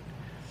night.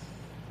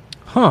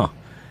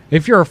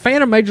 If you're a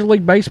fan of Major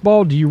League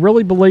Baseball, do you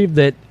really believe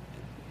that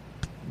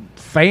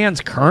fans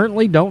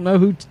currently don't know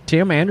who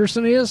Tim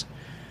Anderson is?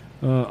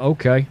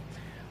 Okay.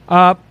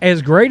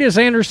 As great as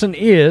Anderson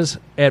is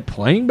at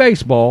playing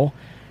baseball,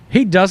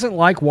 he doesn't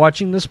like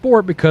watching the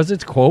sport because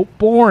it's, quote,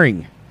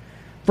 boring.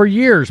 For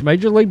years,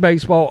 Major League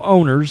Baseball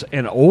owners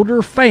and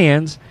older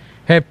fans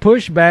have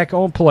pushed back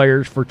on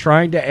players for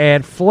trying to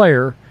add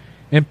flair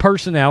and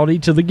personality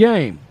to the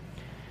game.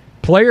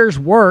 Players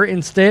were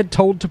instead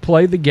told to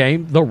play the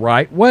game the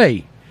right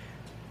way.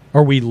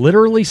 Are we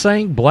literally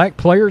saying black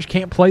players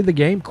can't play the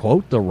game,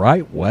 quote, the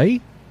right way?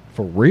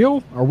 For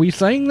real? Are we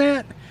saying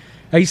that?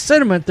 A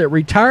sentiment that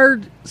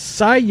retired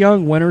Cy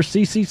Young winner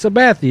CeCe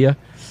Sabathia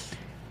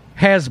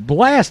has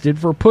blasted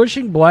for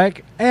pushing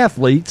black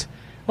athletes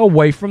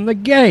away from the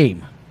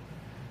game.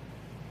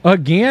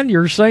 Again,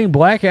 you're saying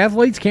black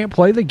athletes can't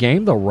play the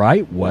game the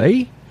right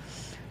way?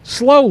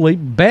 Slowly,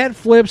 bat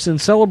flips and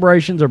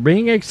celebrations are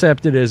being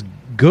accepted as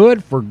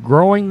good for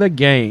growing the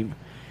game,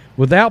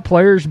 without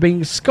players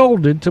being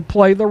scolded to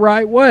play the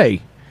right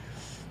way.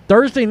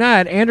 Thursday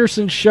night,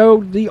 Anderson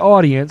showed the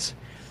audience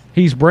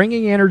he's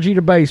bringing energy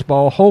to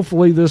baseball.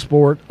 Hopefully this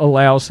sport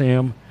allows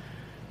him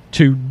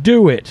to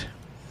do it.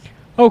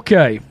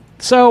 Okay,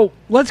 so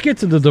let's get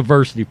to the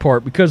diversity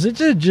part, because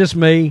it's just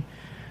me,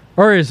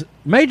 or is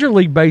Major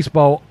League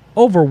Baseball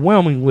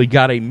overwhelmingly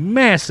got a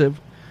massive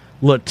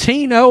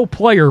Latino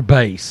player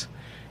base?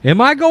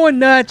 Am I going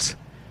nuts?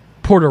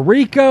 Puerto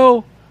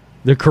Rico,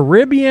 the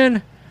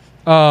Caribbean,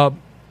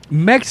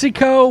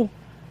 Mexico,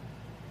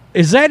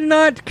 is that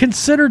not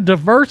considered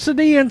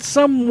diversity in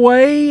some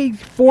way,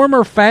 form,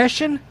 or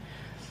fashion?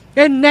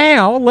 And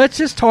now, let's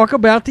just talk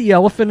about the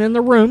elephant in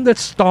the room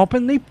that's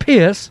stomping the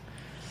piss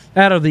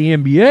out of the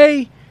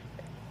NBA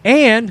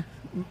and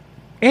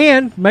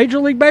Major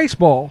League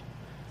Baseball.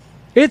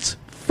 It's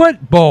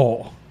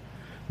football.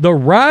 The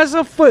rise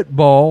of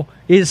football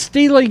is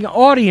stealing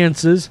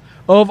audiences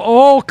of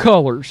all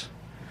colors,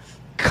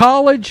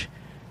 college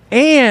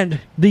and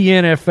the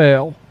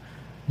NFL.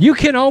 You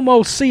can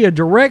almost see a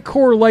direct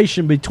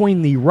correlation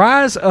between the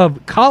rise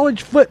of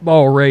college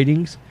football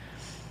ratings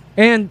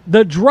and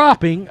the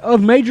dropping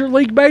of Major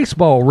League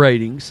Baseball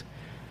ratings.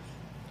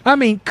 I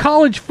mean,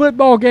 college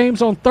football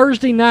games on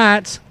Thursday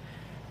nights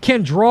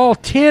can draw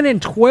 10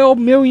 and 12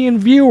 million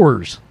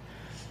viewers.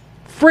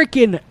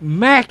 Freaking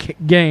MAC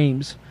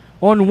games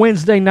on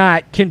Wednesday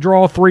night can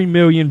draw 3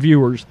 million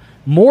viewers,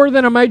 more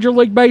than a Major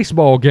League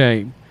Baseball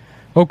game.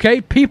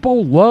 Okay,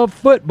 people love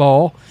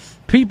football.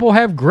 People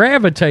have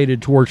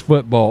gravitated towards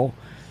football.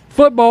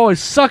 Football is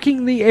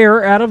sucking the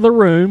air out of the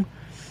room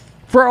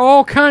for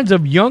all kinds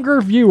of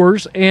younger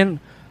viewers. And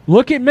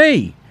look at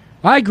me.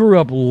 I grew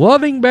up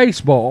loving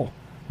baseball.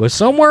 But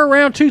somewhere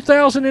around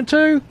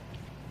 2002,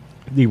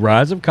 the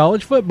rise of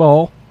college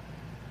football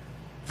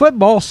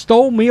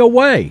stole me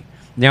away.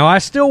 Now, I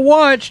still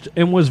watched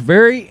and was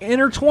very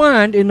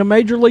intertwined into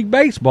Major League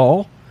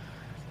Baseball,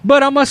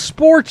 but I'm a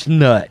sports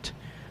nut.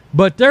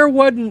 But there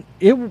wasn't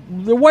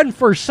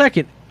for a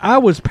second I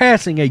was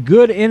passing a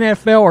good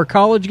NFL or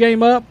college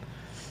game up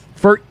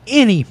for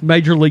any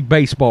Major League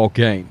Baseball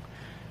game.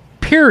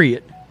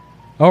 Period.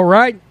 All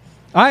right?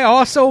 I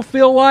also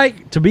feel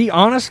like, to be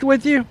honest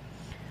with you,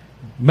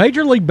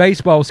 Major League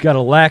Baseball's got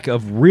a lack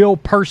of real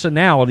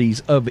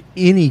personalities of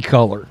any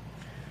color.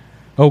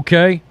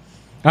 Okay?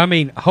 I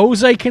mean,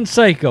 Jose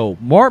Canseco,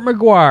 Mark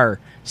McGwire,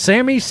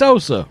 Sammy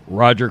Sosa,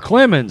 Roger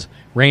Clemens,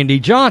 Randy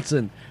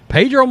Johnson,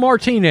 Pedro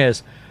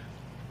Martinez,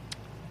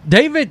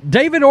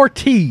 David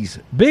Ortiz,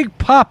 Big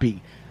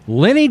Papi,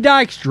 Lenny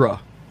Dykstra,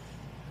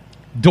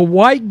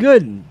 Dwight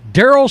Gooden,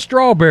 Darryl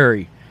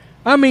Strawberry.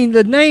 I mean,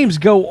 the names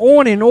go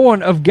on and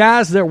on of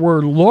guys that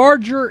were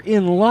larger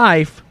in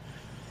life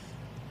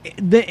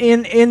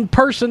in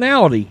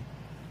personality.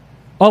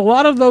 A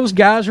lot of those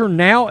guys are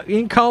now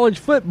in college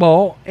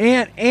football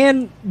and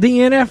the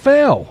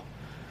NFL.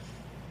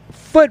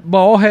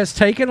 Football has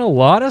taken a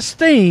lot of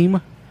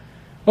steam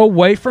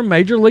away from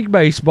Major League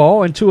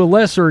Baseball and to a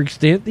lesser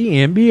extent the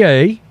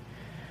NBA.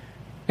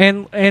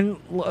 And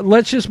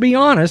let's just be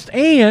honest.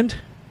 And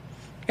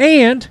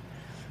again,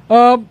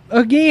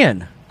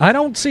 I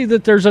don't see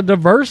that there's a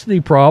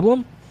diversity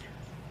problem.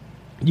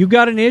 You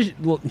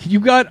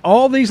got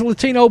all these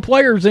Latino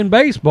players in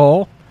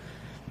baseball.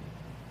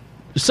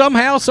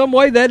 Somehow, some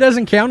way, that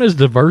doesn't count as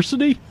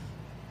diversity?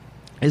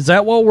 Is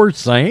that what we're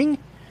saying?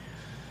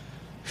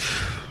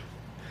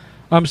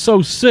 I'm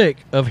so sick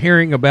of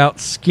hearing about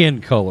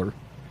skin color.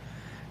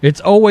 It's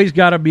always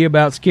got to be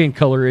about skin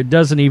color. It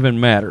doesn't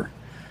even matter.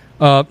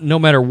 No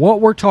matter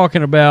what we're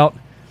talking about,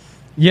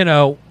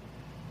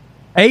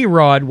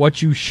 A-Rod,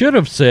 what you should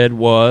have said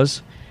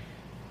was,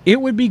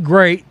 it would be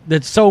great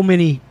that so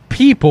many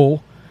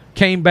people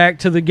came back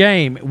to the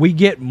game. We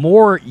get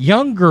more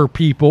younger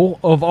people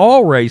of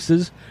all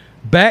races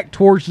back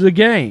towards the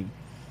game.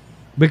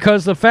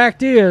 Because the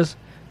fact is,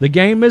 the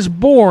game is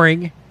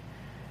boring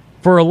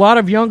for a lot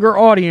of younger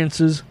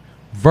audiences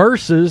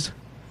versus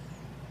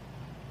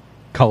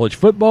college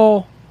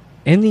football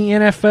and the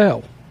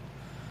NFL.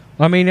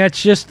 I mean,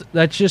 that's just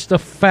a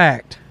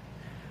fact.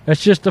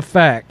 That's just a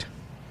fact.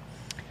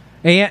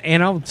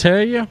 And I'll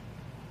tell you,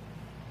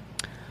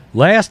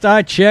 last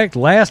I checked,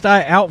 last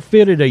I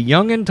outfitted a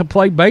youngin' to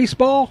play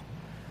baseball,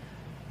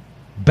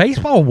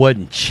 baseball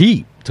wasn't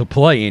cheap to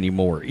play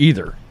anymore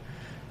either.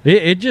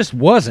 It just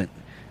wasn't.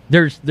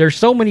 There's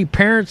so many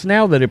parents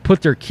now that have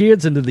put their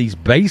kids into these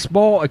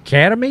baseball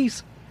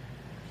academies.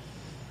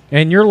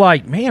 And you're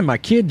like, man, my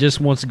kid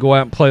just wants to go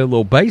out and play a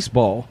little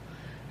baseball.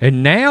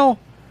 And now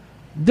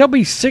there'll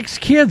be 6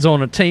 kids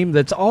on a team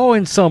that's all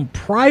in some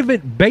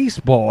private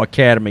baseball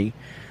academy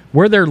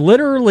where they're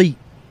literally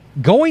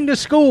going to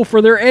school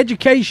for their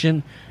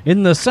education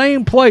in the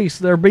same place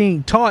they're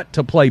being taught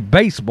to play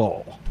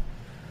baseball.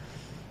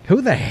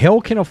 Who the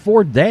hell can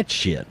afford that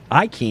shit?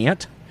 I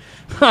can't.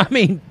 I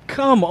mean,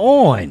 come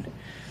on.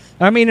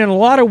 I mean, in a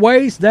lot of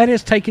ways, that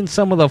has taken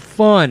some of the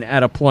fun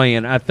out of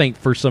playing, I think,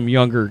 for some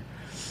younger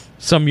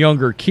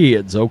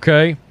kids,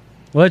 okay?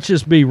 Let's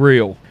just be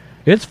real.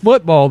 It's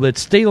football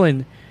that's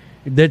stealing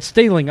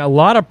a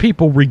lot of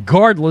people,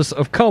 regardless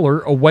of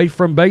color, away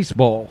from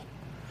baseball.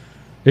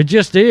 It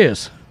just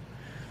is.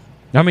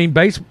 I mean,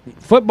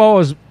 football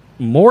is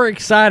more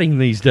exciting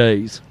these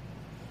days.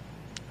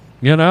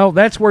 You know,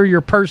 that's where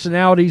your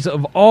personalities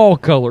of all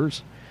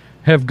colors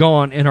have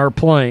gone and are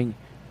playing,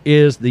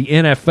 is the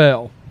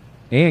NFL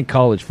and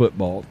college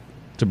football,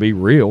 to be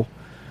real.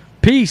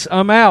 Peace,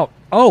 I'm out.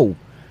 Oh,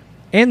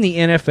 and the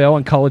NFL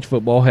and college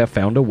football have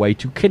found a way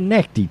to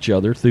connect each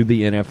other through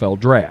the NFL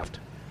draft.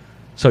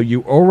 So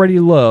you already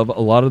love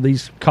a lot of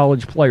these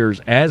college players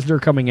as they're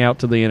coming out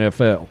to the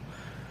NFL.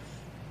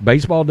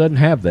 Baseball doesn't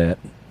have that.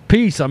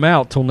 Peace, I'm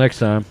out. Till next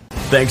time.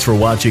 Thanks for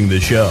watching the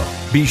show.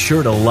 Be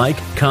sure to like,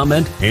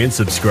 comment, and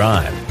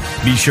subscribe.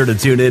 Be sure to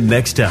tune in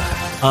next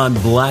time on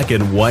Black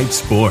and White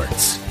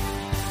Sports.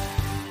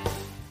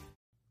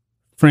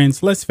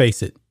 Friends, let's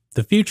face it.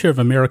 The future of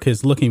America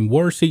is looking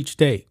worse each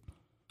day.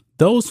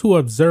 Those who are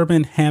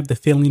observant have the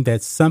feeling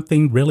that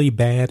something really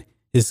bad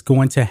is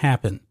going to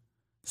happen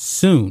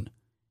soon.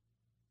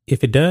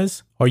 If it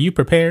does, are you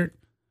prepared?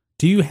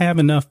 Do you have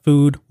enough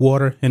food,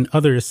 water, and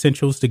other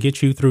essentials to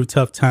get you through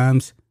tough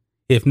times?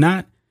 If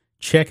not,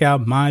 check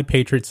out My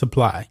Patriot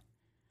Supply.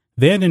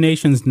 They're the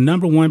nation's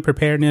 #1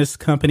 preparedness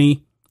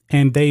company,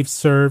 and they've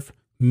served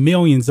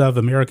millions of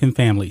American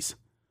families.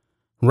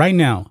 Right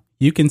now,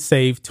 you can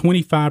save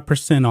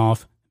 25%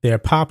 off their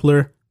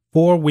popular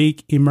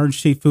 4-week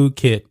emergency food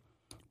kit,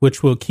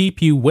 which will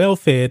keep you well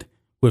fed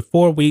with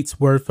 4 weeks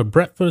worth of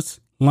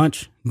breakfast,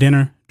 lunch,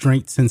 dinner,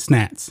 drinks, and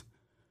snacks,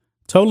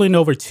 totaling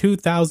over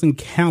 2,000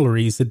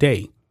 calories a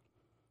day.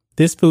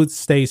 This food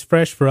stays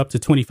fresh for up to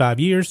 25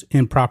 years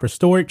in proper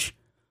storage,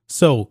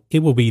 so it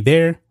will be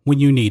there when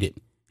you need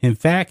it. In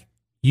fact,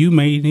 you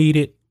may need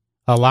it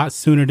a lot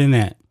sooner than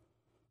that.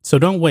 So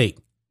don't wait.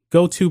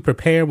 Go to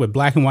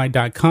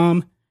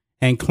preparewithblackandwhite.com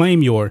and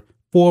claim your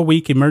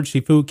 4-week emergency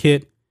food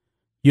kit.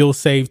 You'll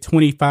save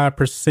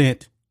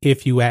 25%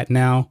 if you act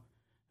now.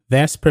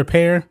 That's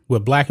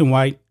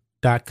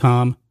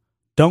preparewithblackandwhite.com.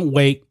 Don't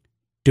wait.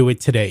 Do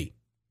it today.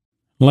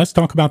 Let's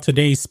talk about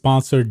today's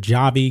sponsor,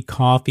 Javy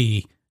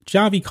Coffee.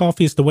 Javy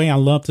Coffee is the way I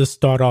love to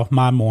start off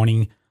my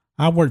morning.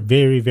 I work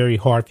very, very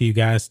hard for you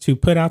guys to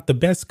put out the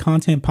best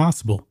content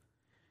possible.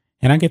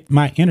 And I get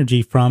my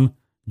energy from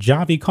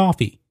Javy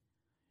Coffee.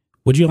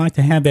 Would you like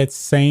to have that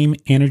same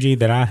energy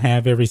that I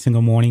have every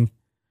single morning?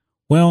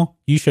 Well,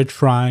 you should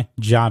try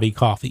Javy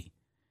Coffee.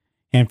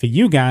 And for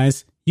you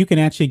guys, you can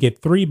actually get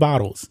 3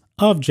 bottles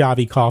of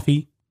Javy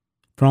Coffee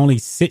for only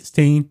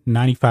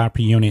 $16.95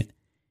 per unit.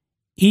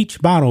 Each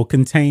bottle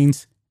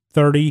contains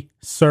 30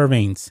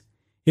 servings.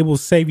 It will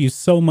save you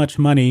so much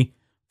money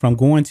from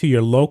going to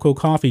your local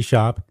coffee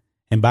shop.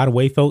 And by the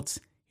way, folks,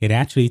 it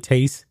actually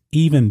tastes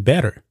even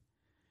better.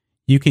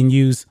 You can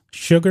use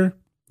sugar.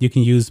 You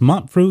can use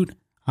monk fruit.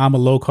 I'm a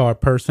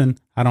low-carb person.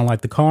 I don't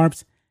like the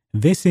carbs.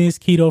 This is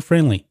keto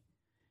friendly.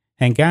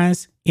 And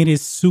guys, it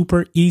is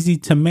super easy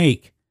to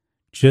make.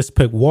 Just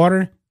put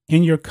water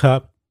in your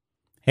cup,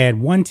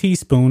 add 1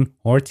 teaspoon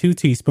or 2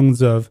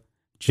 teaspoons of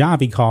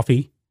Javy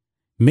Coffee,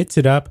 mix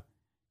it up,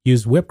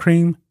 use whipped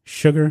cream,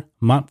 sugar,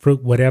 monk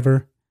fruit,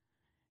 whatever.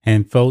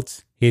 And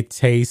folks, it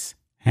tastes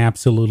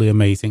absolutely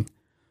amazing.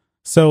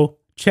 So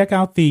check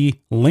out the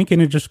link in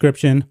the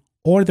description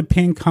or the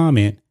pinned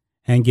comment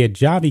and get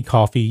Javy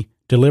Coffee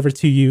delivered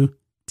to you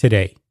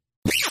today.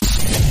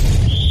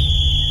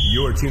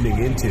 You're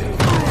tuning into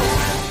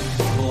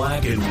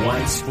Black and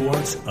White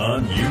Sports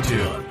on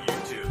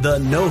YouTube. The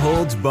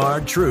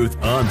no-holds-barred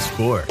truth on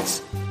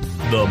sports.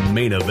 The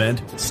main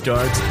event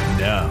starts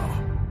now.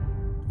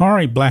 All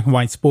right, Black and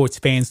White sports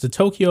fans, the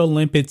Tokyo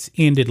Olympics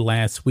ended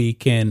last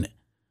week, and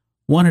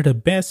one of the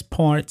best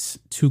parts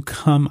to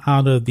come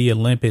out of the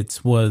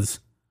Olympics was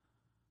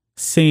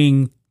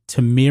seeing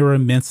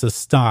Tamyra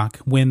Mensah-Stock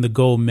win the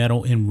gold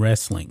medal in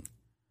wrestling.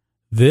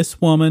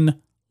 This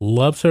woman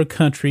loves her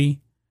country.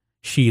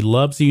 She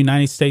loves the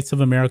United States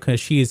of America.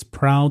 She is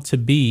proud to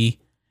be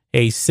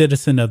a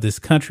citizen of this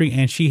country,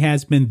 and she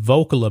has been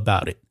vocal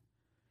about it.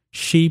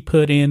 She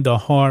put in the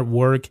hard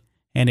work,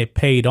 and it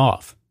paid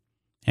off.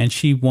 And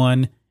she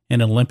won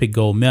an Olympic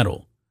gold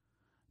medal.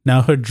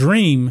 Now, her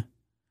dream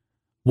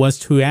was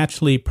to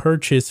actually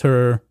purchase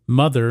her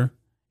mother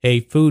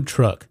a food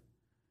truck.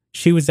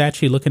 She was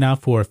actually looking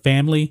out for her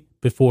family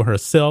before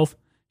herself.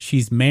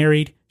 She's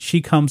married.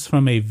 She comes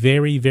from a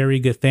very, very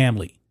good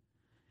family.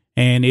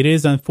 And it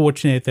is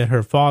unfortunate that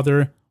her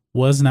father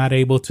was not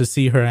able to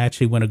see her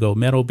actually win a gold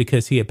medal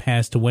because he had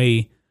passed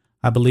away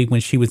I believe,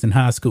 when she was in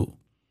high school.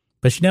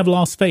 But she never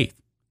lost faith.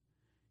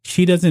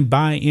 She doesn't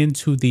buy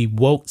into the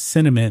woke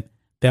sentiment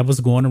that was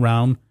going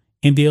around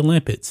in the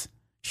Olympics.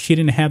 She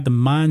didn't have the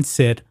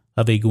mindset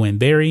of a Gwen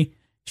Berry.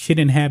 She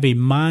didn't have a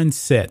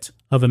mindset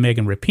of a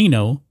Megan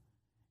Rapinoe.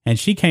 And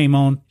she came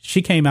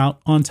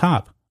out on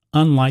top,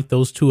 unlike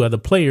those two other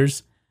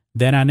players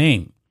that I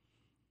named.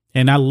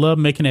 And I love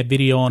making that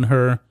video on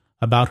her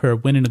about her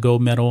winning the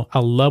gold medal. I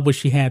love what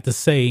she had to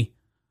say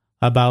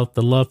about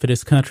the love for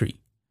this country.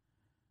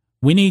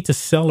 We need to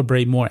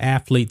celebrate more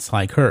athletes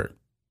like her.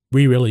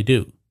 We really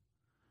do.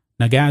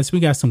 Now, guys, we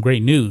got some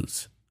great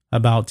news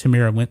about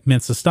Tamyra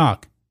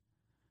Mensah-Stock,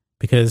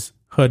 because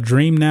her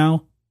dream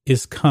now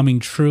is coming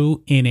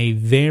true in a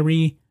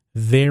very,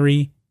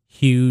 very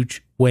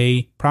huge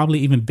way, probably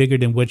even bigger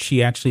than what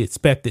she actually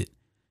expected,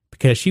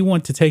 because she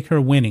wanted to take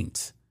her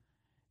winnings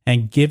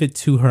and give it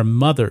to her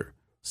mother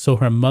so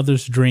her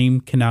mother's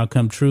dream can now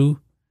come true.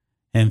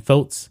 And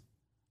folks,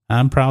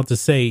 I'm proud to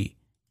say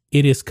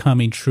it is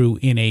coming true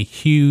in a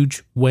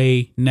huge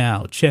way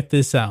now. Check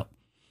this out.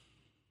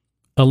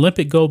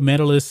 Olympic gold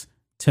medalist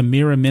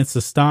Tamyra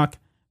Mensah-Stock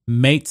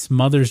makes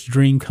mother's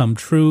dream come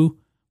true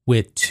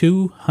with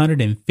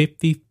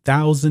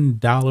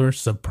 $250,000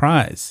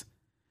 surprise.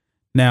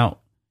 Now,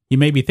 you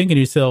may be thinking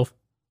to yourself,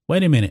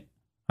 wait a minute,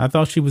 I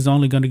thought she was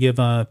only going to give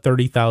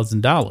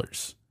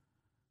 $30,000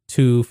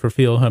 to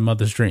fulfill her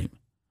mother's dream.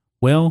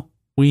 Well,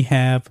 we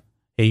have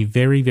a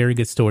very, very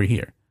good story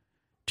here.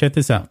 Check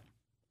this out.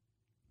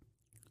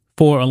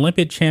 For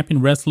Olympic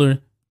champion wrestler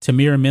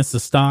Tamyra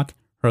Mensah-Stock,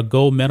 her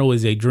gold medal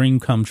is a dream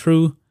come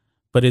true,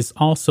 but it's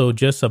also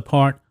just a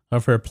part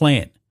of her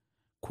plan.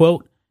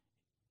 Quote,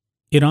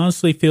 "It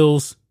honestly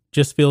feels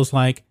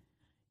like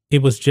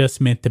it was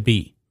just meant to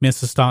be,"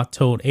 Mensah-Stock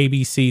told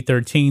ABC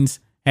 13's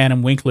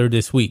Adam Winkler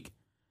this week.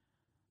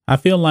 "I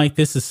feel like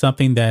this is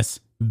something that's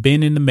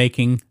been in the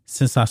making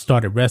since I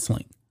started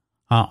wrestling.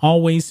 I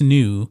always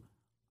knew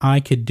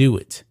I could do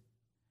it."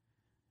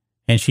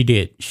 And she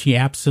did. She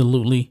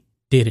absolutely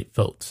did it,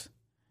 folks.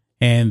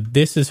 And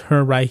this is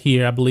her right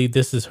here. I believe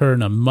this is her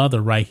and her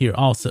mother right here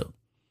also.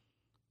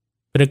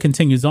 But it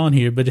continues on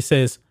here, but it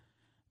says,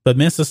 but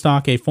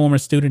Mensah-Stock, a former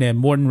student at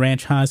Morton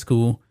Ranch High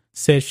School,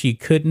 said she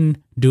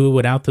couldn't do it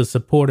without the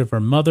support of her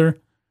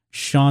mother,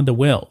 Shonda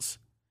Wells.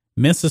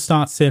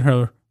 Mensah-Stock said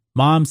her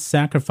mom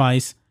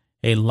sacrificed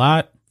a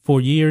lot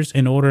for years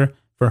in order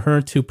for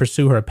her to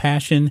pursue her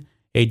passion,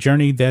 a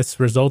journey that's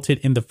resulted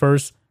in the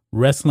first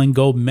wrestling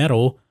gold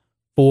medal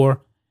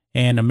for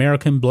an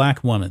American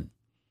black woman.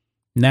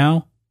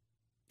 Now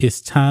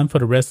it's time for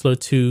the wrestler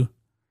to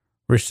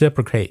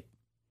reciprocate.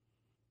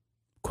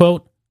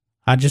 Quote,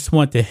 "I just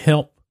want to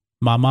help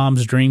my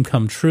mom's dream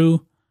come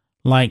true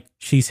like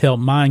she's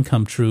helped mine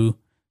come true,"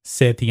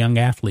 said the young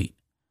athlete.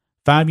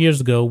 5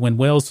 years ago, when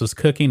Wells was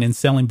cooking and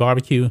selling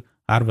barbecue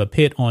out of a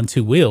pit on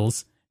two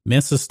wheels,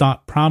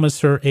 Mensah-Stock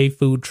promised her a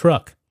food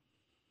truck.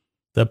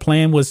 The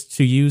plan was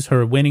to use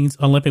her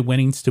Olympic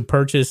winnings, to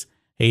purchase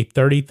a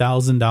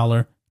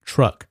 $30,000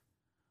 truck.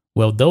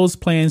 Well, those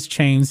plans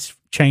changed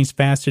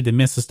faster than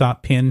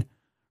Mensah-Stock pinned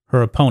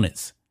her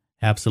opponents.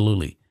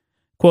 Absolutely.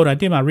 Quote, "I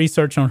did my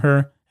research on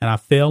her and I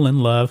fell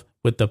in love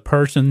with the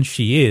person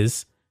she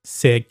is,"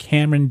 said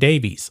Cameron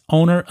Davies,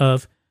 owner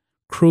of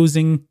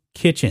Cruising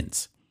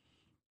Kitchens.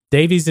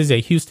 Davies is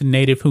a Houston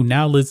native who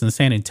now lives in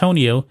San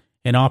Antonio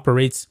and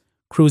operates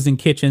Cruising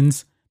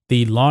Kitchens,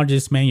 the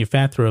largest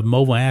manufacturer of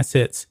mobile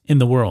assets in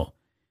the world.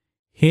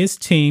 His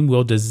team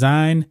will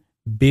design,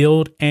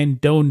 build, and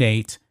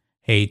donate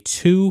a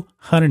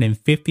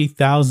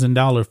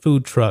 $250,000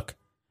 food truck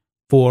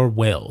for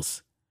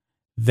Wells.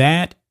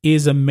 That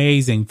is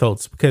amazing,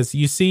 folks, because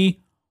you see,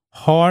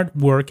 hard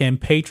work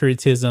and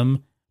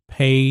patriotism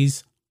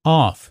pays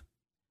off.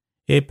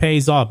 It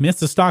pays off.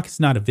 Mensah-Stock is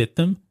not a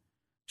victim.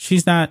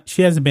 She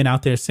hasn't been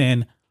out there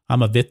saying,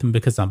 "I'm a victim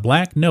because I'm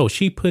black." No,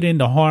 she put in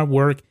the hard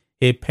work.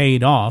 It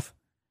paid off.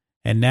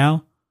 And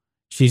now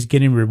she's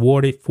getting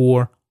rewarded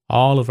for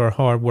all of her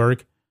hard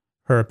work,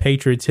 her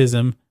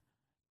patriotism.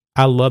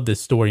 I love this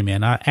story,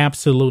 man. I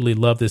absolutely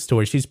love this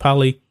story. She's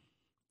probably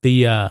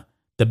the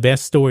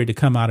best story to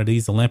come out of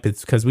these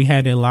Olympics, because we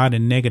had a lot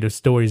of negative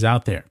stories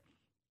out there.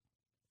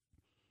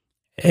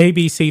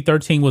 ABC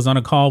 13 was on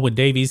a call with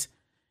Davies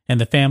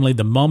and the family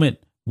the moment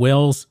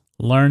Wells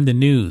learned the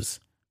news.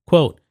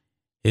 Quote,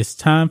 "It's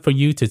time for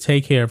you to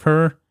take care of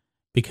her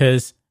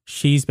because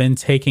she's been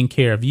taking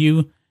care of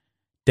you,"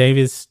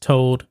 Davis said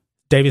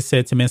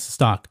to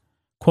Mensah-Stock.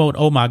 Quote,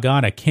 "Oh my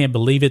God, I can't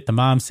believe it," the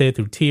mom said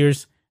through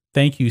tears.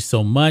 "Thank you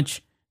so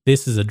much.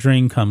 This is a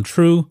dream come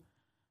true.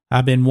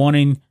 I've been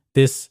wanting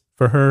this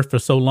for her for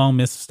so long,"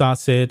 Mensah-Stock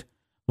said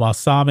while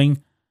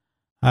sobbing.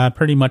 "I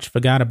pretty much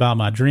forgot about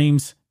my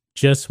dreams.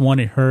 Just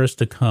wanted hers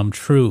to come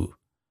true."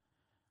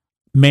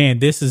 Man,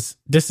 this is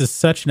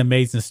such an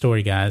amazing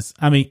story, guys.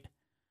 I mean,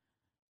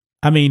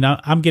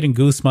 I'm getting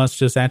goosebumps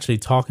just actually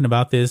talking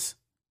about this,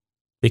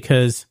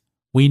 because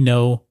we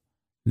know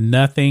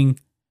nothing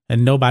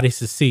and nobody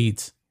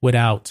succeeds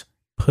without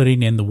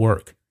putting in the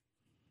work.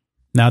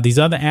 Now, these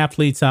other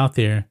athletes out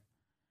there,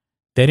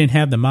 they didn't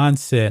have the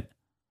mindset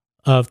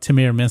of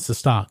Tamira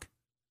Mensah-Stock.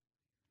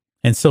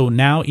 And so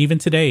now, even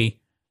today,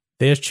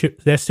 they're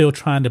still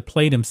trying to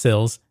play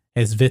themselves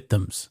as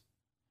victims.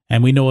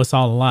 And we know it's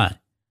all a lie.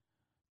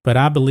 But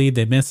I believe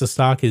that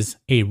Mensah-Stock is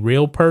a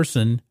real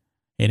person,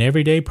 an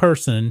everyday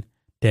person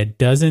that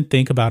doesn't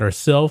think about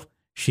herself.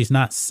 She's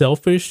not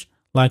selfish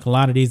like a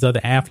lot of these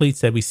other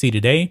athletes that we see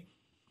today.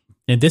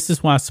 And this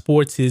is why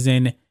sports is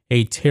in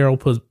a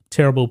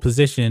terrible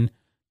position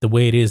the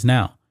way it is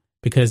now.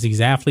 Because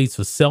these athletes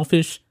are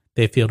selfish.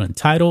 They feel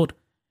entitled.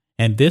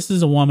 And this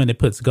is a woman that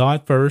puts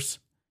God first.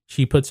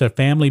 She puts her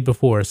family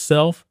before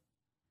herself.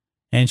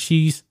 And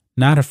she's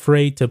not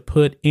afraid to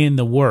put in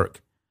the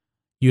work.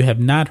 You have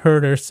not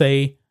heard her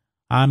say,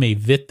 I'm a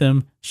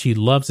victim. She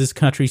loves this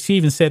country. She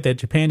even said that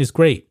Japan is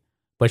great.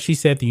 But she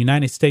said the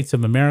United States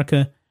of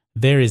America,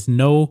 there is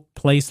no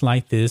place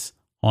like this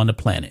on the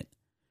planet.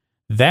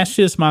 That's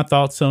just my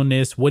thoughts on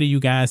this. What do you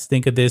guys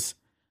think of this?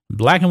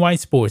 Black and white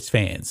sports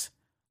fans,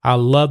 I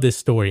love this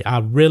story. I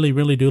really,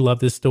 really do love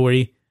this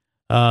story.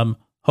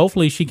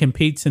 Hopefully she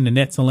competes in the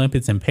next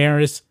Olympics in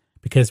Paris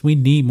because we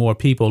need more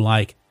people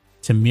like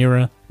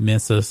Tamira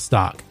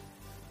Mensah-Stock.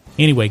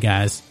 Anyway,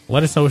 guys,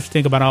 let us know what you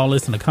think about all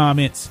this in the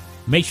comments.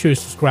 Make sure you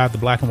subscribe to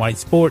Black and White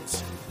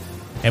Sports,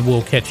 and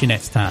we'll catch you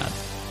next time.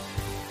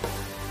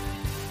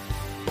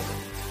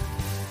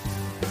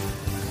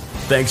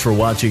 Thanks for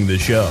watching the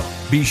show.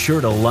 Be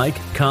sure to like,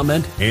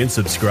 comment, and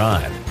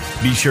subscribe.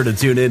 Be sure to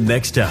tune in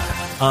next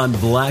time on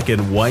Black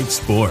and White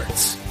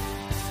Sports.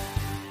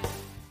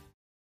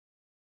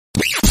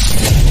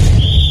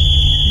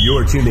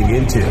 You're tuning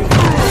into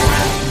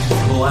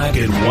Black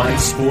and White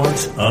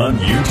Sports on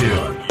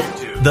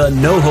YouTube. The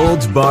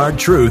no-holds-barred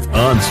truth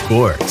on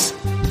sports.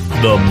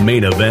 The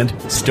main event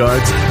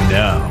starts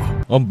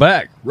now. I'm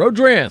back.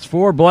 Rodrance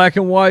for Black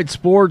and White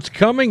Sports.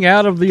 Coming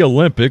out of the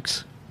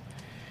Olympics,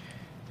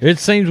 it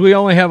seems we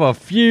only have a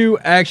few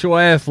actual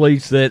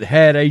athletes that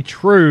had a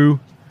true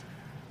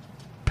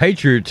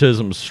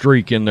patriotism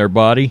streak in their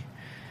body.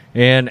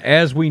 And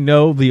as we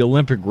know, the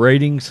Olympic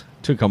ratings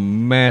took a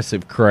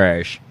massive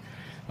crash.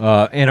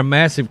 And a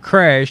massive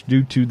crash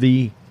due to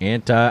the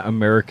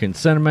anti-American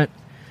sentiment,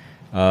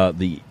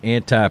 the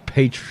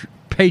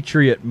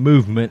anti-patriot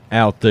movement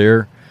out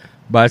there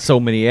by so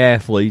many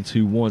athletes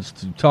who wants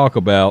to talk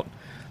about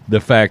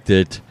the fact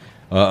that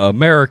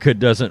America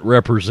doesn't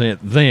represent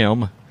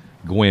them.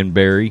 Gwen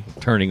Berry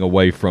turning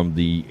away from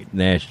the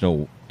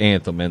national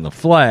anthem and the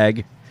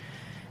flag,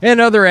 and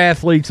other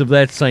athletes of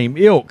that same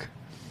ilk.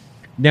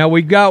 Now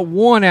we've got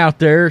one out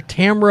there,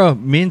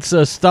 Tamira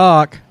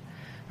Mensah-Stock,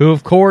 who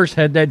of course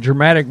had that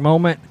dramatic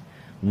moment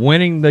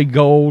winning the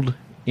gold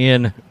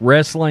in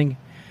wrestling.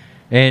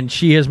 And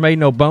she has made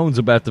no bones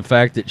about the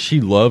fact that she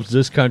loves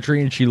this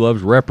country and she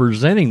loves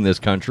representing this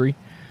country.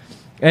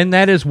 And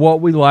that is what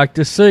we like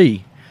to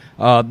see.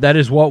 That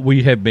is what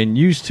we have been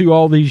used to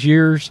all these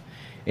years.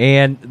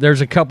 And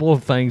there's a couple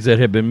of things that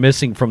have been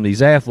missing from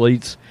these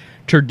athletes.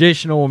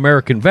 Traditional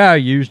American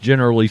values,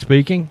 generally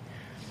speaking.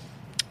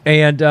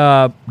 And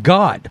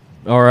God,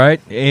 all right?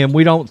 And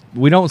we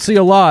don't see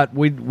a lot.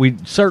 We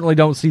certainly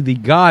don't see the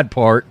God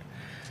part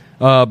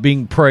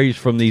being praised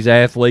from these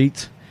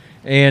athletes.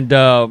 And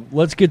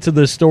let's get to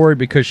this story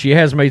because she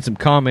has made some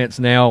comments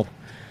now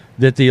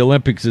that the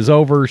Olympics is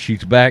over.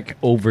 She's back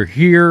over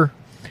here.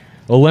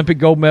 Olympic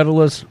gold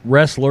medalist,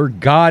 wrestler,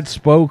 God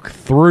spoke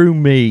through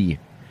me.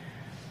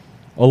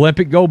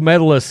 Olympic gold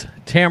medalist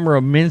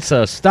Tamira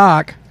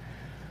Mensah-Stock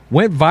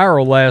went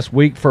viral last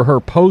week for her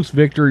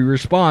post-victory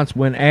response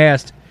when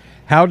asked,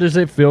 how does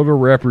it feel to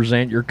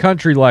represent your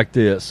country like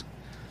this?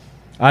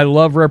 I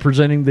love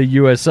representing the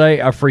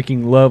USA. I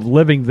freaking love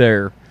living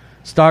there.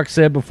 Stock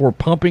said before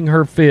pumping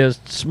her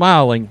fist,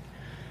 smiling,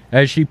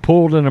 as she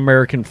pulled an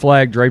American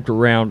flag draped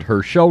around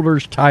her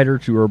shoulders tighter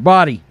to her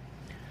body.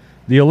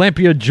 The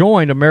Olympia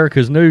joined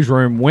America's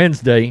newsroom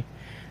Wednesday,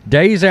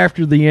 days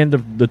after the end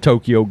of the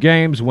Tokyo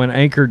Games, when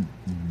anchor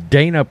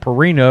Dana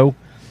Perino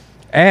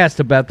asked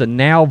about the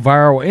now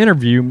viral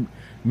interview.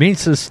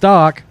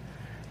 Mensah-Stock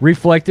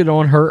reflected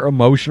on her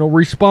emotional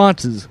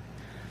responses.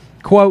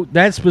 Quote,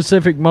 that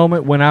specific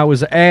moment when I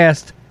was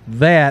asked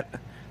that,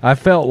 I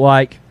felt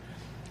like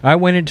I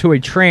went into a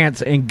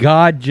trance and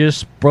God just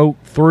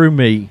spoke through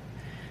me.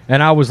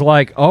 And I was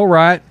like, all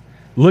right,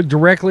 look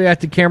directly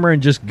at the camera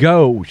and just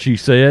go, she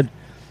said.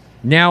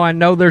 Now I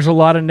know there's a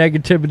lot of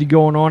negativity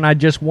going on. I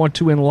just want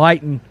to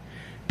enlighten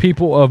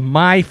people of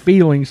my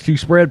feelings to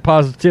spread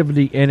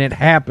positivity, and it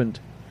happened.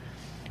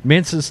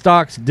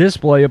 Mensah-Stock's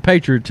display of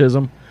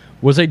patriotism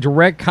was a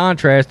direct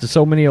contrast to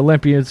so many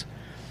Olympians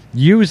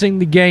using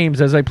the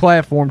games as a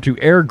platform to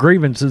air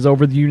grievances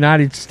over the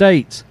United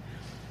States.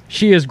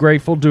 She is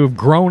grateful to have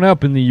grown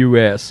up in the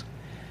U.S.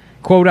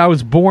 Quote, I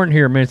was born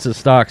here,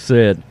 Mensah-Stock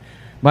said.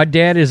 My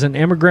dad is an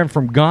immigrant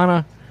from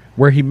Ghana,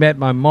 where he met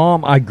my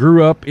mom. I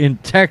grew up in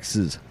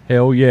Texas.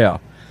 Hell yeah.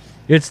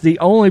 It's the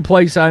only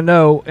place I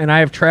know, and I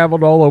have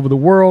traveled all over the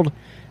world,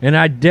 and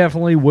I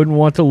definitely wouldn't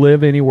want to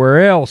live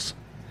anywhere else.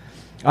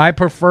 I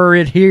prefer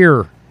it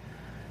here.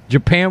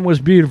 Japan was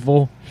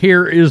beautiful.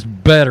 Here is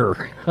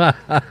better.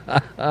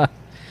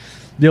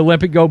 The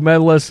Olympic gold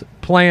medalist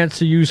plans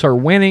to use her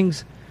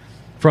winnings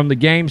from the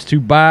games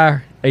to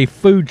buy a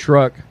food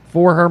truck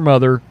for her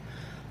mother,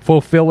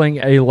 fulfilling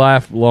a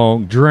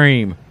lifelong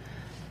dream.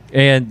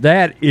 And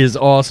that is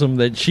awesome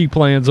that she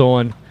plans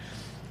on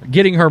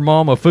getting her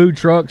mom a food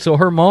truck so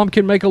her mom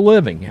can make a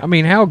living. I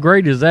mean, how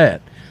great is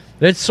that?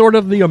 That's sort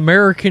of the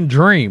American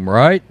dream,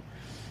 right?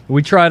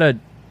 We try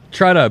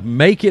to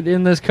make it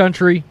in this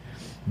country,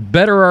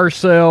 better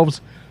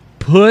ourselves,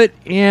 put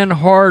in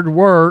hard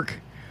work,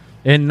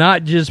 and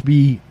not just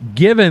be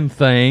given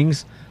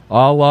things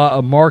a la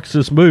a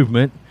Marxist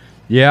movement.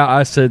 Yeah,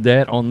 I said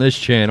that on this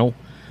channel.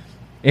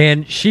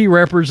 And she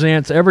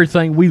represents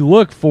everything we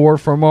look for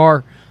from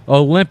our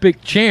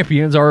Olympic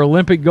champions, our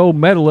Olympic gold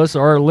medalists,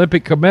 our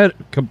Olympic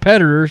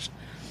competitors,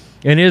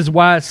 and is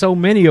why so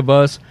many of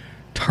us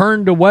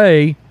turned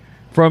away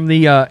from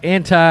the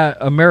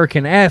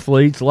anti-American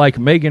athletes like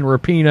Megan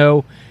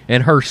Rapinoe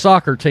and her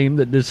soccer team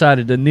that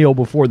decided to kneel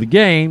before the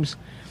games,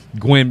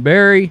 Gwen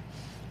Berry,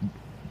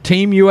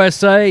 Team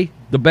USA,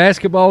 the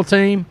basketball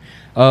team,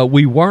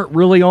 we weren't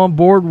really on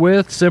board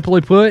with,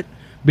 simply put,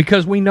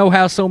 because we know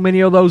how so many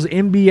of those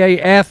NBA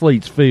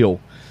athletes feel,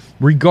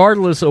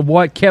 regardless of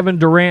what Kevin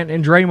Durant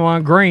and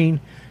Draymond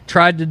Green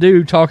tried to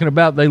do, talking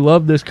about they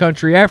love this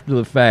country after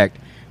the fact.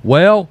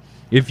 Well,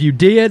 if you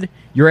did,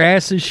 your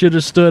asses should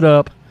have stood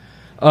up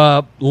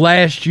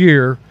last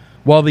year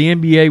while the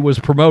NBA was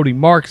promoting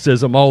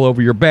Marxism all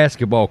over your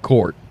basketball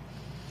court.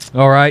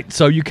 All right,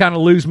 so you kind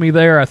of lose me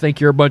there. I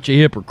think you're a bunch of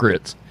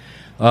hypocrites.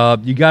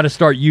 You got to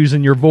start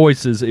using your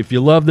voices. If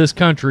you love this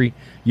country,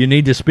 you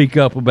need to speak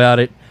up about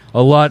it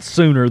a lot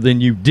sooner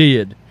than you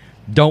did.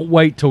 Don't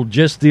wait till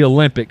just the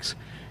Olympics.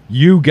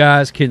 You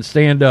guys can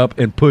stand up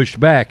and push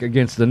back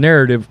against the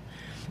narrative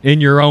in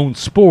your own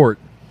sport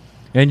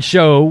and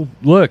show,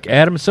 look,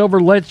 Adam Silver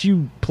lets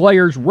you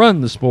players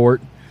run the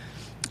sport,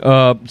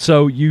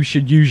 so you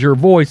should use your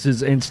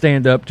voices and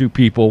stand up to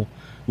people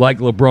like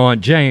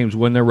LeBron James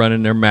when they're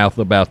running their mouth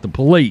about the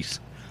police.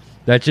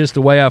 That's just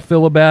the way I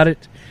feel about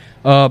it.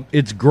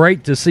 It's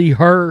great to see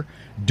her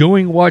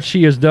doing what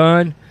she has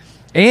done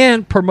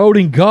and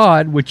promoting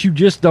God, which you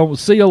just don't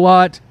see a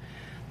lot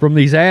from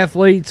these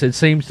athletes. It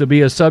seems to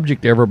be a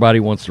subject everybody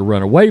wants to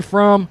run away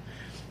from.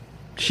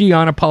 She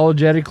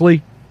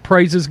unapologetically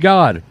praises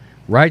God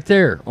right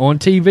there on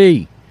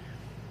TV.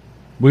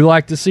 We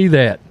like to see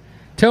that.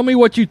 Tell me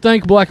what you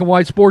think, black and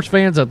white sports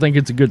fans. I think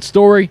it's a good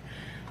story.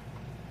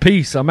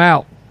 Peace. I'm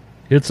out.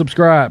 Hit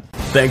subscribe.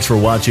 Thanks for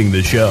watching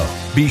the show.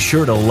 Be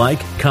sure to like,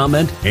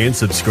 comment, and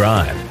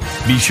subscribe.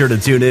 Be sure to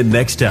tune in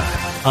next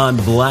time on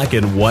Black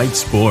and White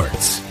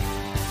Sports.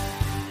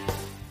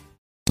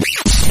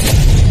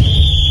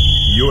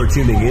 You're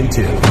tuning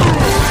into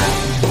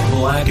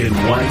Black and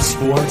White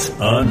Sports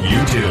on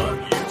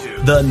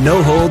YouTube. The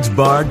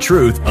no-holds-barred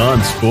truth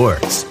on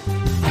sports.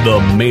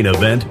 The main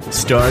event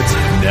starts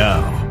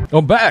now.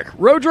 I'm back.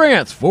 Road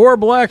Rants for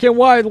Black and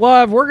White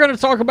Live. We're going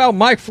to talk about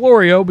Mike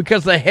Florio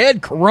because the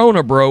head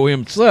Corona bro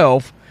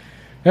himself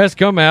has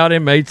come out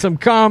and made some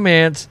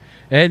comments,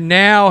 and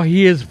now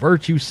he is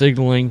virtue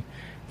signaling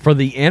for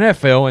the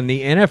NFL and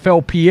the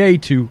NFLPA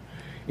to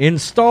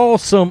install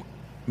some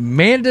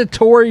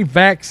mandatory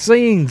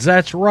vaccines.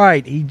 That's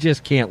right. He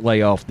just can't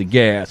lay off the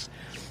gas.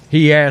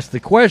 He asked the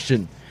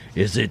question,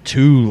 is it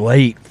too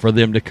late for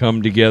them to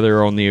come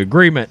together on the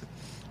agreement?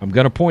 I'm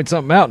going to point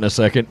something out in a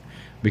second.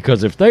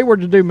 Because if they were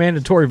to do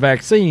mandatory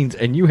vaccines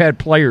and you had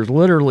players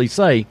literally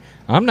say,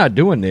 I'm not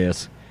doing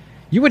this,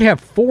 you would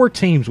have 4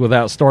 teams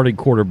without starting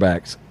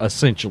quarterbacks,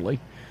 essentially.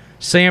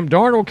 Sam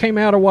Darnold came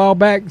out a while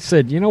back and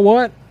said, you know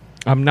what?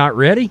 I'm not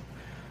ready.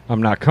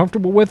 I'm not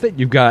comfortable with it.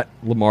 You've got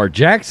Lamar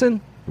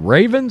Jackson, the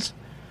Ravens,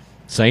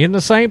 saying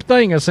the same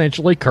thing,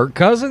 essentially. Kirk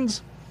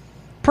Cousins,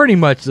 pretty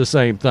much the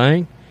same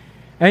thing.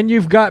 And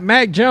you've got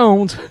Mac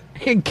Jones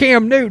and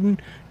Cam Newton,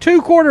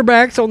 2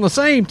 quarterbacks on the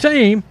same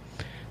team,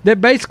 that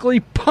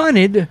basically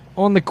punted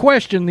on the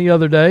question the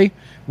other day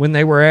when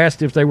they were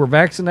asked if they were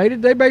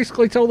vaccinated. They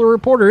basically told the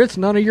reporter, it's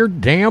none of your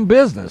damn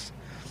business.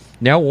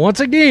 Now, once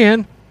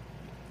again,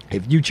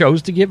 if you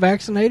chose to get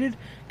vaccinated,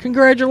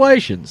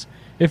 congratulations.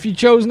 If you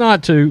chose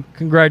not to,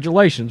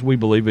 congratulations. We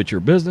believe it's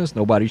your business.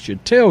 Nobody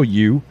should tell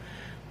you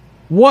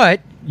what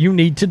you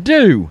need to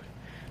do.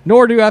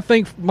 Nor do I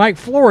think Mike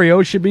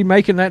Florio should be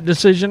making that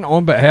decision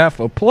on behalf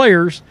of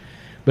players,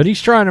 but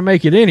he's trying to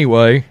make it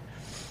anyway.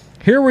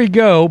 Here we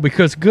go,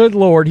 because good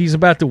Lord, he's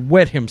about to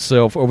wet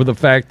himself over the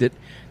fact that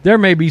there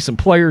may be some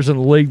players in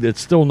the league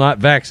that's still not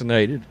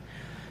vaccinated.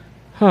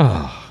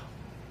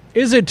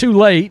 Is it too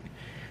late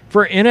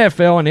for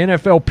NFL and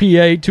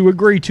NFLPA to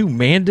agree to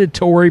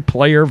mandatory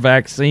player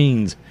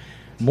vaccines?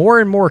 More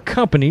and more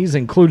companies,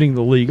 including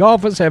the league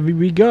office, have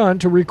begun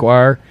to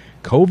require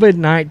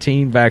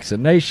COVID-19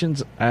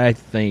 vaccinations. I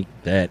think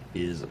that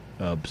is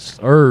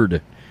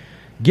absurd.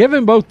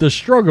 Given both the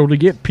struggle to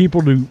get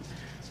people to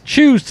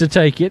choose to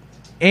take it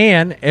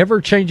and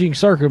ever-changing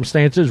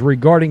circumstances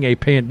regarding a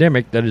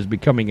pandemic that is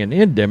becoming an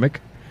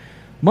endemic,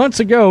 months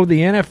ago,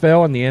 the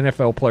NFL and the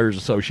NFL Players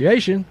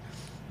Association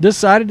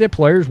decided that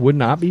players would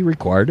not be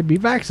required to be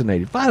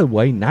vaccinated. By the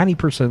way,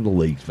 90% of the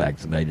league's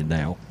vaccinated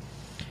now.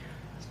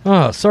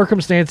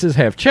 Circumstances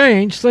have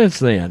changed since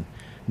then.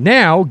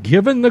 Now,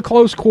 given the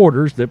close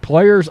quarters that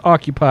players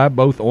occupy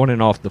both on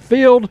and off the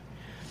field,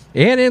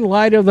 and in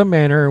light of the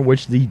manner in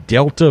which the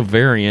Delta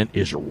variant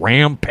is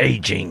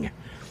rampaging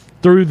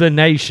through the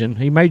nation,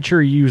 he made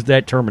sure he used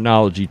that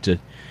terminology to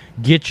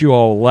get you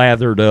all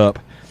lathered up,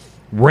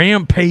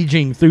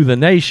 rampaging through the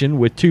nation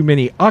with too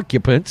many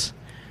occupants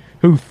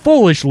who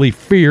foolishly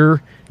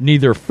fear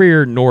neither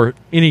fear nor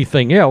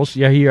anything else.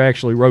 Yeah, he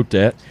actually wrote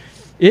that.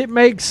 It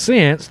makes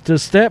sense to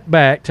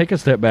take a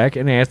step back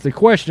and ask the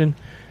question,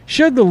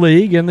 should the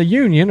league and the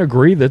union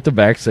agree that the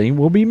vaccine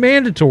will be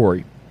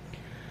mandatory?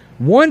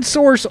 One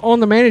source on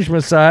the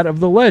management side of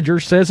the ledger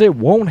says it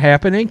won't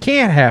happen and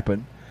can't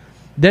happen,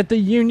 that the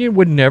union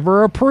would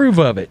never approve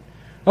of it.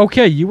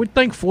 Okay, you would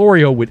think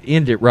Florio would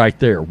end it right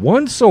there.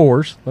 One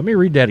source, let me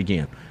read that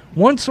again.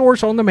 One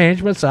source on the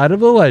management side of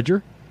the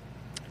ledger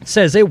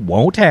says it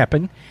won't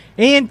happen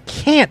and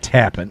can't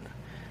happen,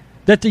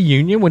 that the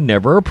union would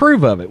never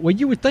approve of it. Well,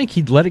 you would think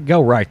he'd let it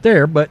go right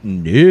there, but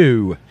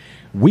no,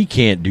 we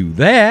can't do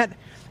that.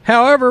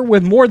 However,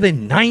 with more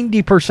than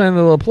 90%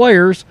 of the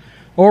players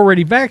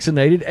already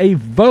vaccinated, a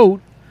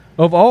vote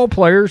of all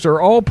players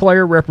or all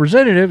player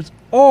representatives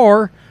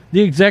or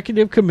the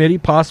executive committee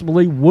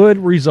possibly would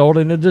result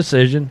in a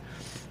decision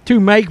to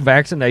make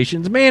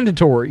vaccinations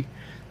mandatory.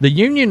 The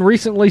union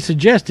recently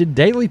suggested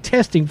daily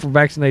testing for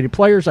vaccinated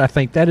players. I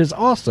think that is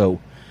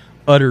also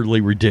utterly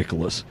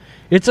ridiculous.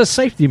 It's a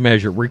safety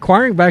measure.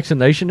 Requiring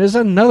vaccination is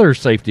another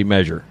safety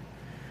measure.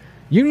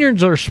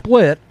 Unions are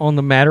split on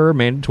the matter of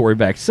mandatory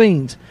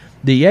vaccines.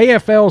 The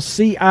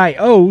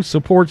AFL-CIO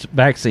supports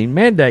vaccine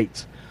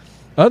mandates.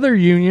 Other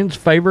unions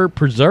favor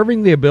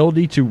preserving the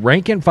ability to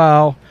rank and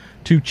file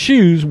to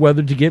choose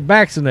whether to get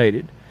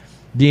vaccinated.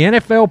 The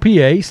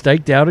NFLPA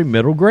staked out a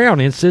middle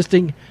ground,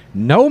 insisting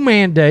no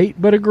mandate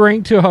but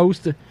agreeing to a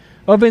host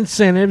of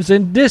incentives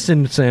and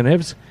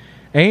disincentives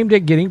aimed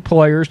at getting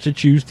players to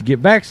choose to get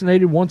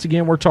vaccinated. Once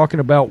again, we're talking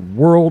about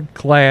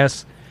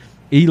world-class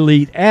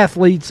elite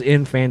athletes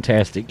in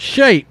fantastic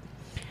shape.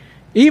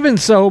 Even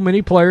so,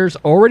 many players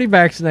already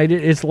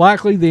vaccinated, it's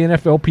likely the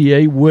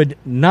NFLPA would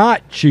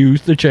not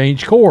choose to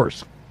change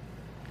course.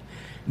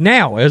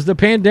 Now, as the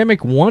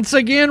pandemic once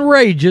again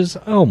rages,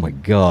 oh my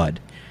God,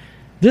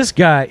 this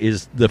guy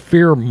is the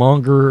fear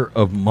monger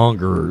of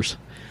mongerers.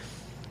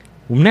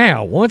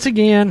 Now, once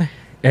again,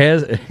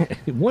 as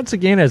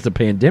the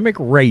pandemic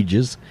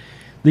rages,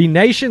 the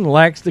nation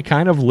lacks the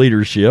kind of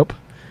leadership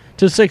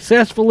to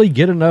successfully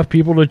get enough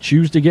people to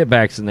choose to get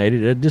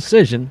vaccinated. A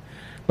decision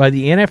by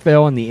the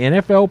NFL and the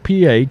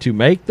NFLPA to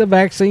make the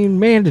vaccine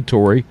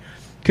mandatory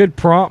could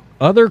prompt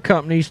other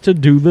companies to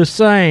do the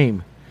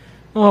same.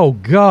 Oh,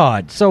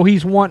 God. So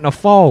he's wanting a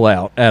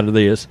fallout out of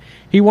this.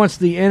 He wants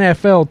the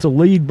NFL to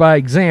lead by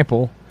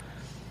example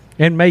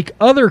and make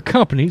other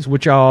companies,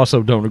 which I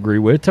also don't agree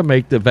with, to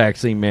make the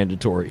vaccine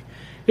mandatory.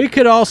 It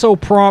could also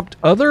prompt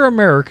other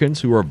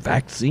Americans who are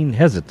vaccine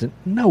hesitant.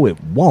 No,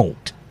 it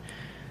won't.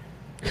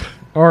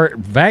 Or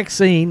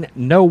vaccine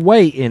no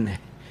way in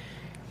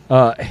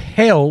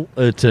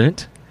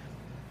hesitant.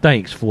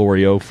 Thanks,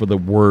 Florio, for the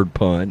word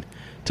pun.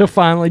 To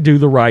finally do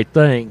the right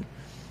thing.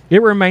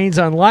 It remains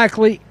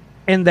unlikely,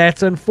 and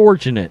that's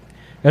unfortunate.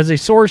 As a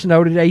source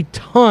noted, a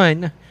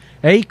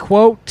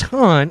quote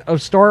ton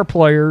of star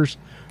players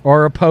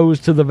are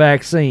opposed to the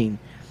vaccine.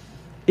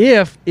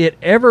 If it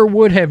ever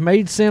would have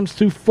made sense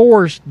to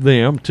force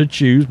them to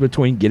choose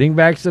between getting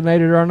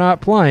vaccinated or not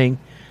playing,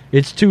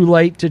 it's too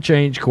late to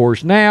change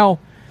course now.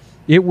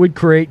 It would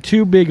create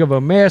too big of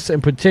a mess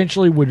and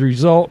potentially would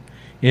result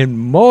in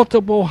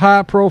multiple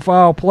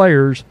high-profile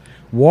players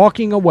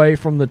walking away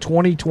from the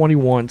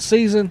 2021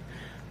 season,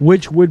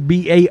 which would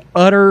be a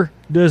utter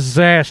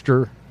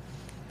disaster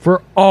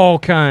for all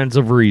kinds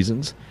of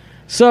reasons.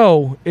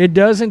 So, it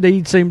does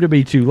indeed seem to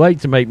be too late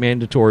to make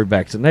mandatory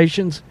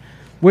vaccinations,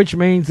 which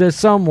means that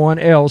someone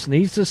else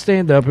needs to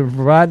stand up and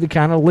provide the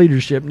kind of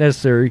leadership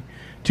necessary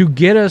to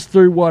get us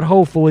through what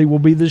hopefully will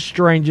be the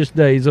strangest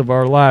days of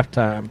our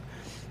lifetime,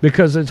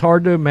 because it's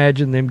hard to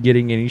imagine them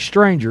getting any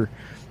stranger.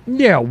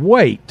 Yeah,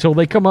 wait till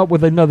they come up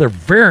with another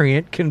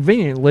variant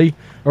conveniently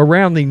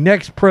around the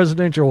next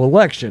presidential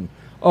election.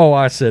 Oh,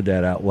 I said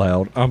that out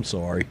loud. I'm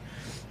sorry.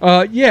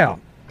 Yeah.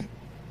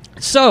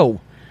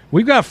 So,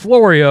 we've got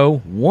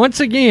Florio once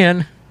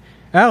again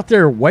out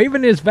there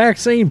waving his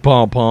vaccine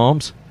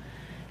pom-poms,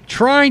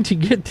 trying to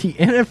get the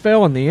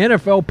NFL and the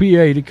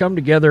NFLPA to come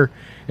together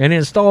and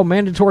install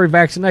mandatory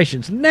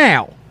vaccinations.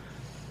 Now,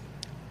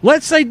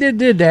 let's say they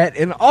did that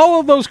and all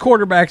of those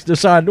quarterbacks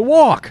decide to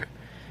walk.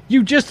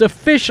 You just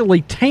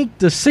officially tanked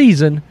the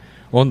season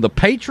on the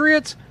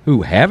Patriots,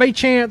 who have a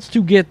chance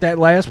to get that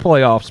last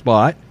playoff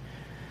spot,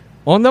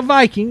 on the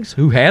Vikings,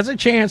 who has a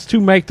chance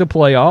to make the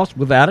playoffs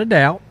without a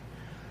doubt.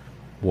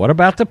 What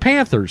about the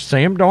Panthers?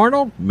 Sam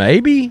Darnold?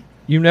 Maybe.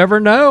 You never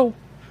know.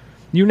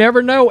 You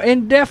never know.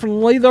 And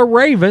definitely the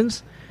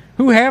Ravens,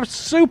 who have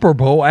Super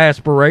Bowl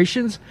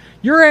aspirations.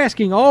 You're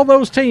asking all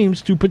those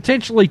teams to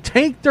potentially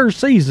tank their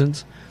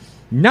seasons,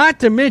 not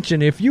to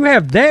mention if you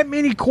have that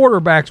many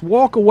quarterbacks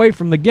walk away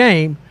from the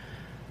game,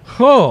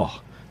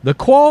 the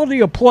quality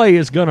of play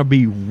is going to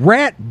be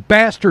rat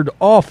bastard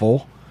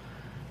awful.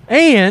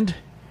 And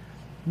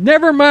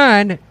never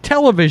mind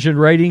television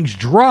ratings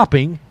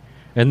dropping,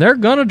 and they're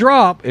going to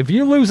drop. If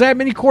you lose that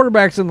many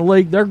quarterbacks in the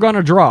league, they're going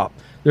to drop.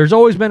 There's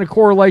always been a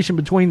correlation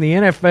between the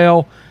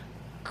NFL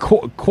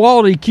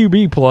quality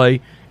QB play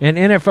and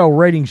NFL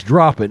ratings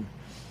dropping.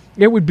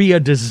 It would be a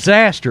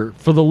disaster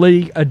for the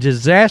league, a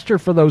disaster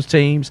for those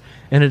teams,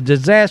 and a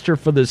disaster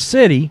for the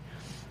city.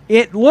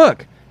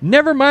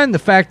 Never mind the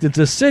fact that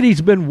the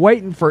city's been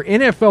waiting for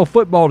NFL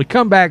football to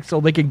come back so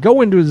they can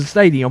go into the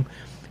stadium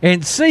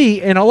and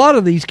see, in a lot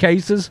of these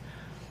cases,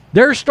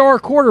 their star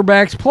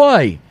quarterbacks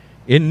play.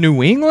 In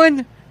New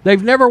England,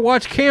 they've never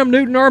watched Cam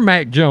Newton or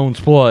Mac Jones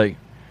play.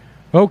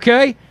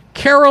 Okay?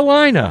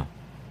 Carolina,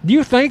 do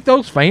you think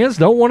those fans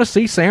don't want to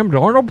see Sam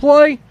Darnold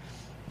play?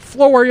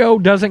 Florio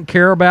doesn't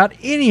care about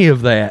any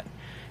of that.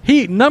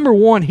 Number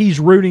one, he's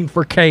rooting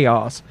for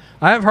chaos.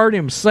 I've heard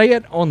him say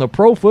it on the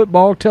Pro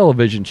Football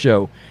Television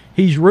show.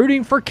 He's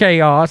rooting for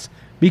chaos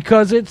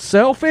because it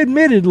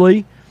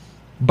self-admittedly,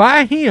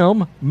 by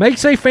him,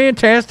 makes a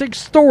fantastic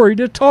story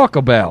to talk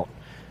about.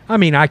 I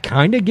mean, I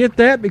kind of get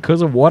that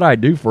because of what I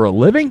do for a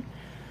living.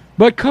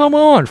 But come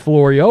on,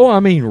 Florio. I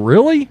mean,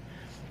 really?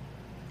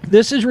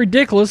 This is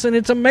ridiculous, and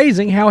it's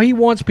amazing how he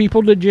wants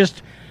people to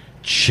just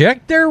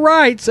check their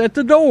rights at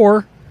the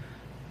door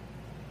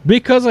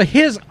because of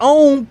his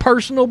own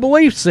personal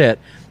belief set.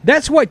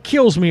 That's what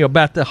kills me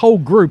about the whole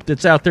group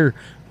that's out there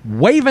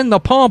waving the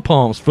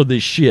pom-poms for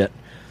this shit.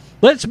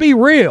 Let's be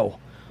real.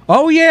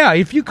 Oh, yeah,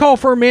 if you call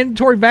for a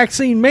mandatory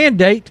vaccine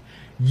mandate,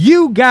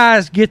 you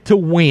guys get to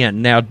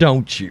win now,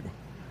 don't you?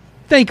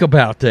 Think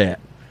about that.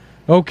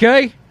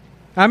 Okay?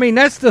 I mean,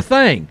 that's the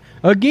thing.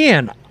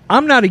 Again,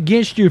 I'm not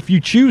against you if you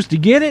choose to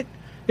get it.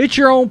 It's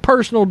your own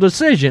personal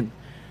decision.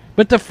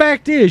 But the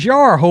fact is, you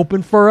are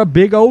hoping for a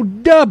big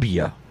old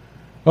W.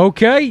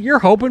 Okay? You're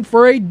hoping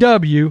for a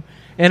W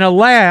and a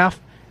laugh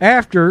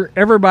after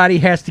everybody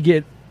has to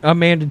get a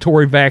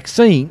mandatory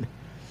vaccine.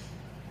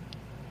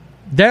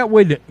 That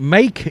would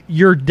make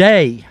your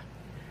day.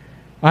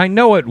 I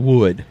know it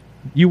would.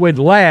 You would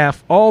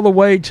laugh all the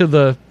way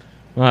to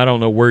I don't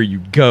know where you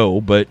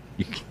go, but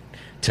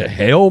to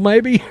hell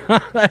maybe?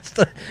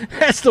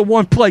 That's the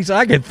one place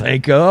I can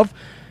think of.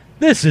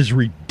 This is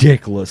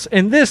ridiculous.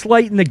 And this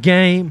late in the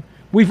game,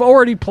 we've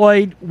already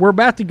played. We're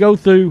about to go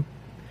through,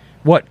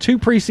 2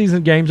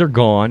 preseason games are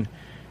gone.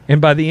 And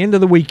by the end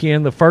of the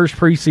weekend, the first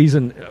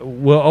preseason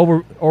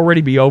will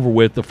already be over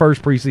with. The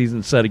first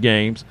preseason set of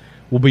games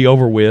will be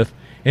over with.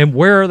 And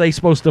where are they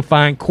supposed to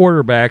find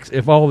quarterbacks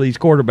if all of these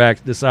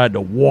quarterbacks decide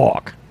to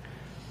walk?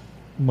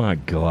 My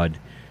God.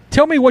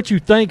 Tell me what you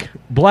think,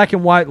 Black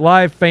and White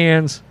Live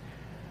fans.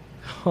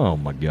 Oh,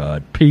 my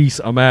God. Peace.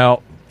 I'm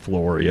out.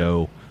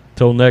 Florio.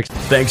 Till next.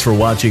 Thanks for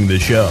watching the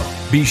show.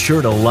 Be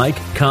sure to like,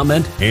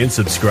 comment, and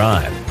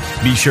subscribe.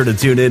 Be sure to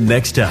tune in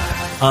next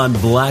time on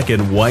Black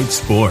and White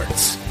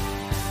Sports.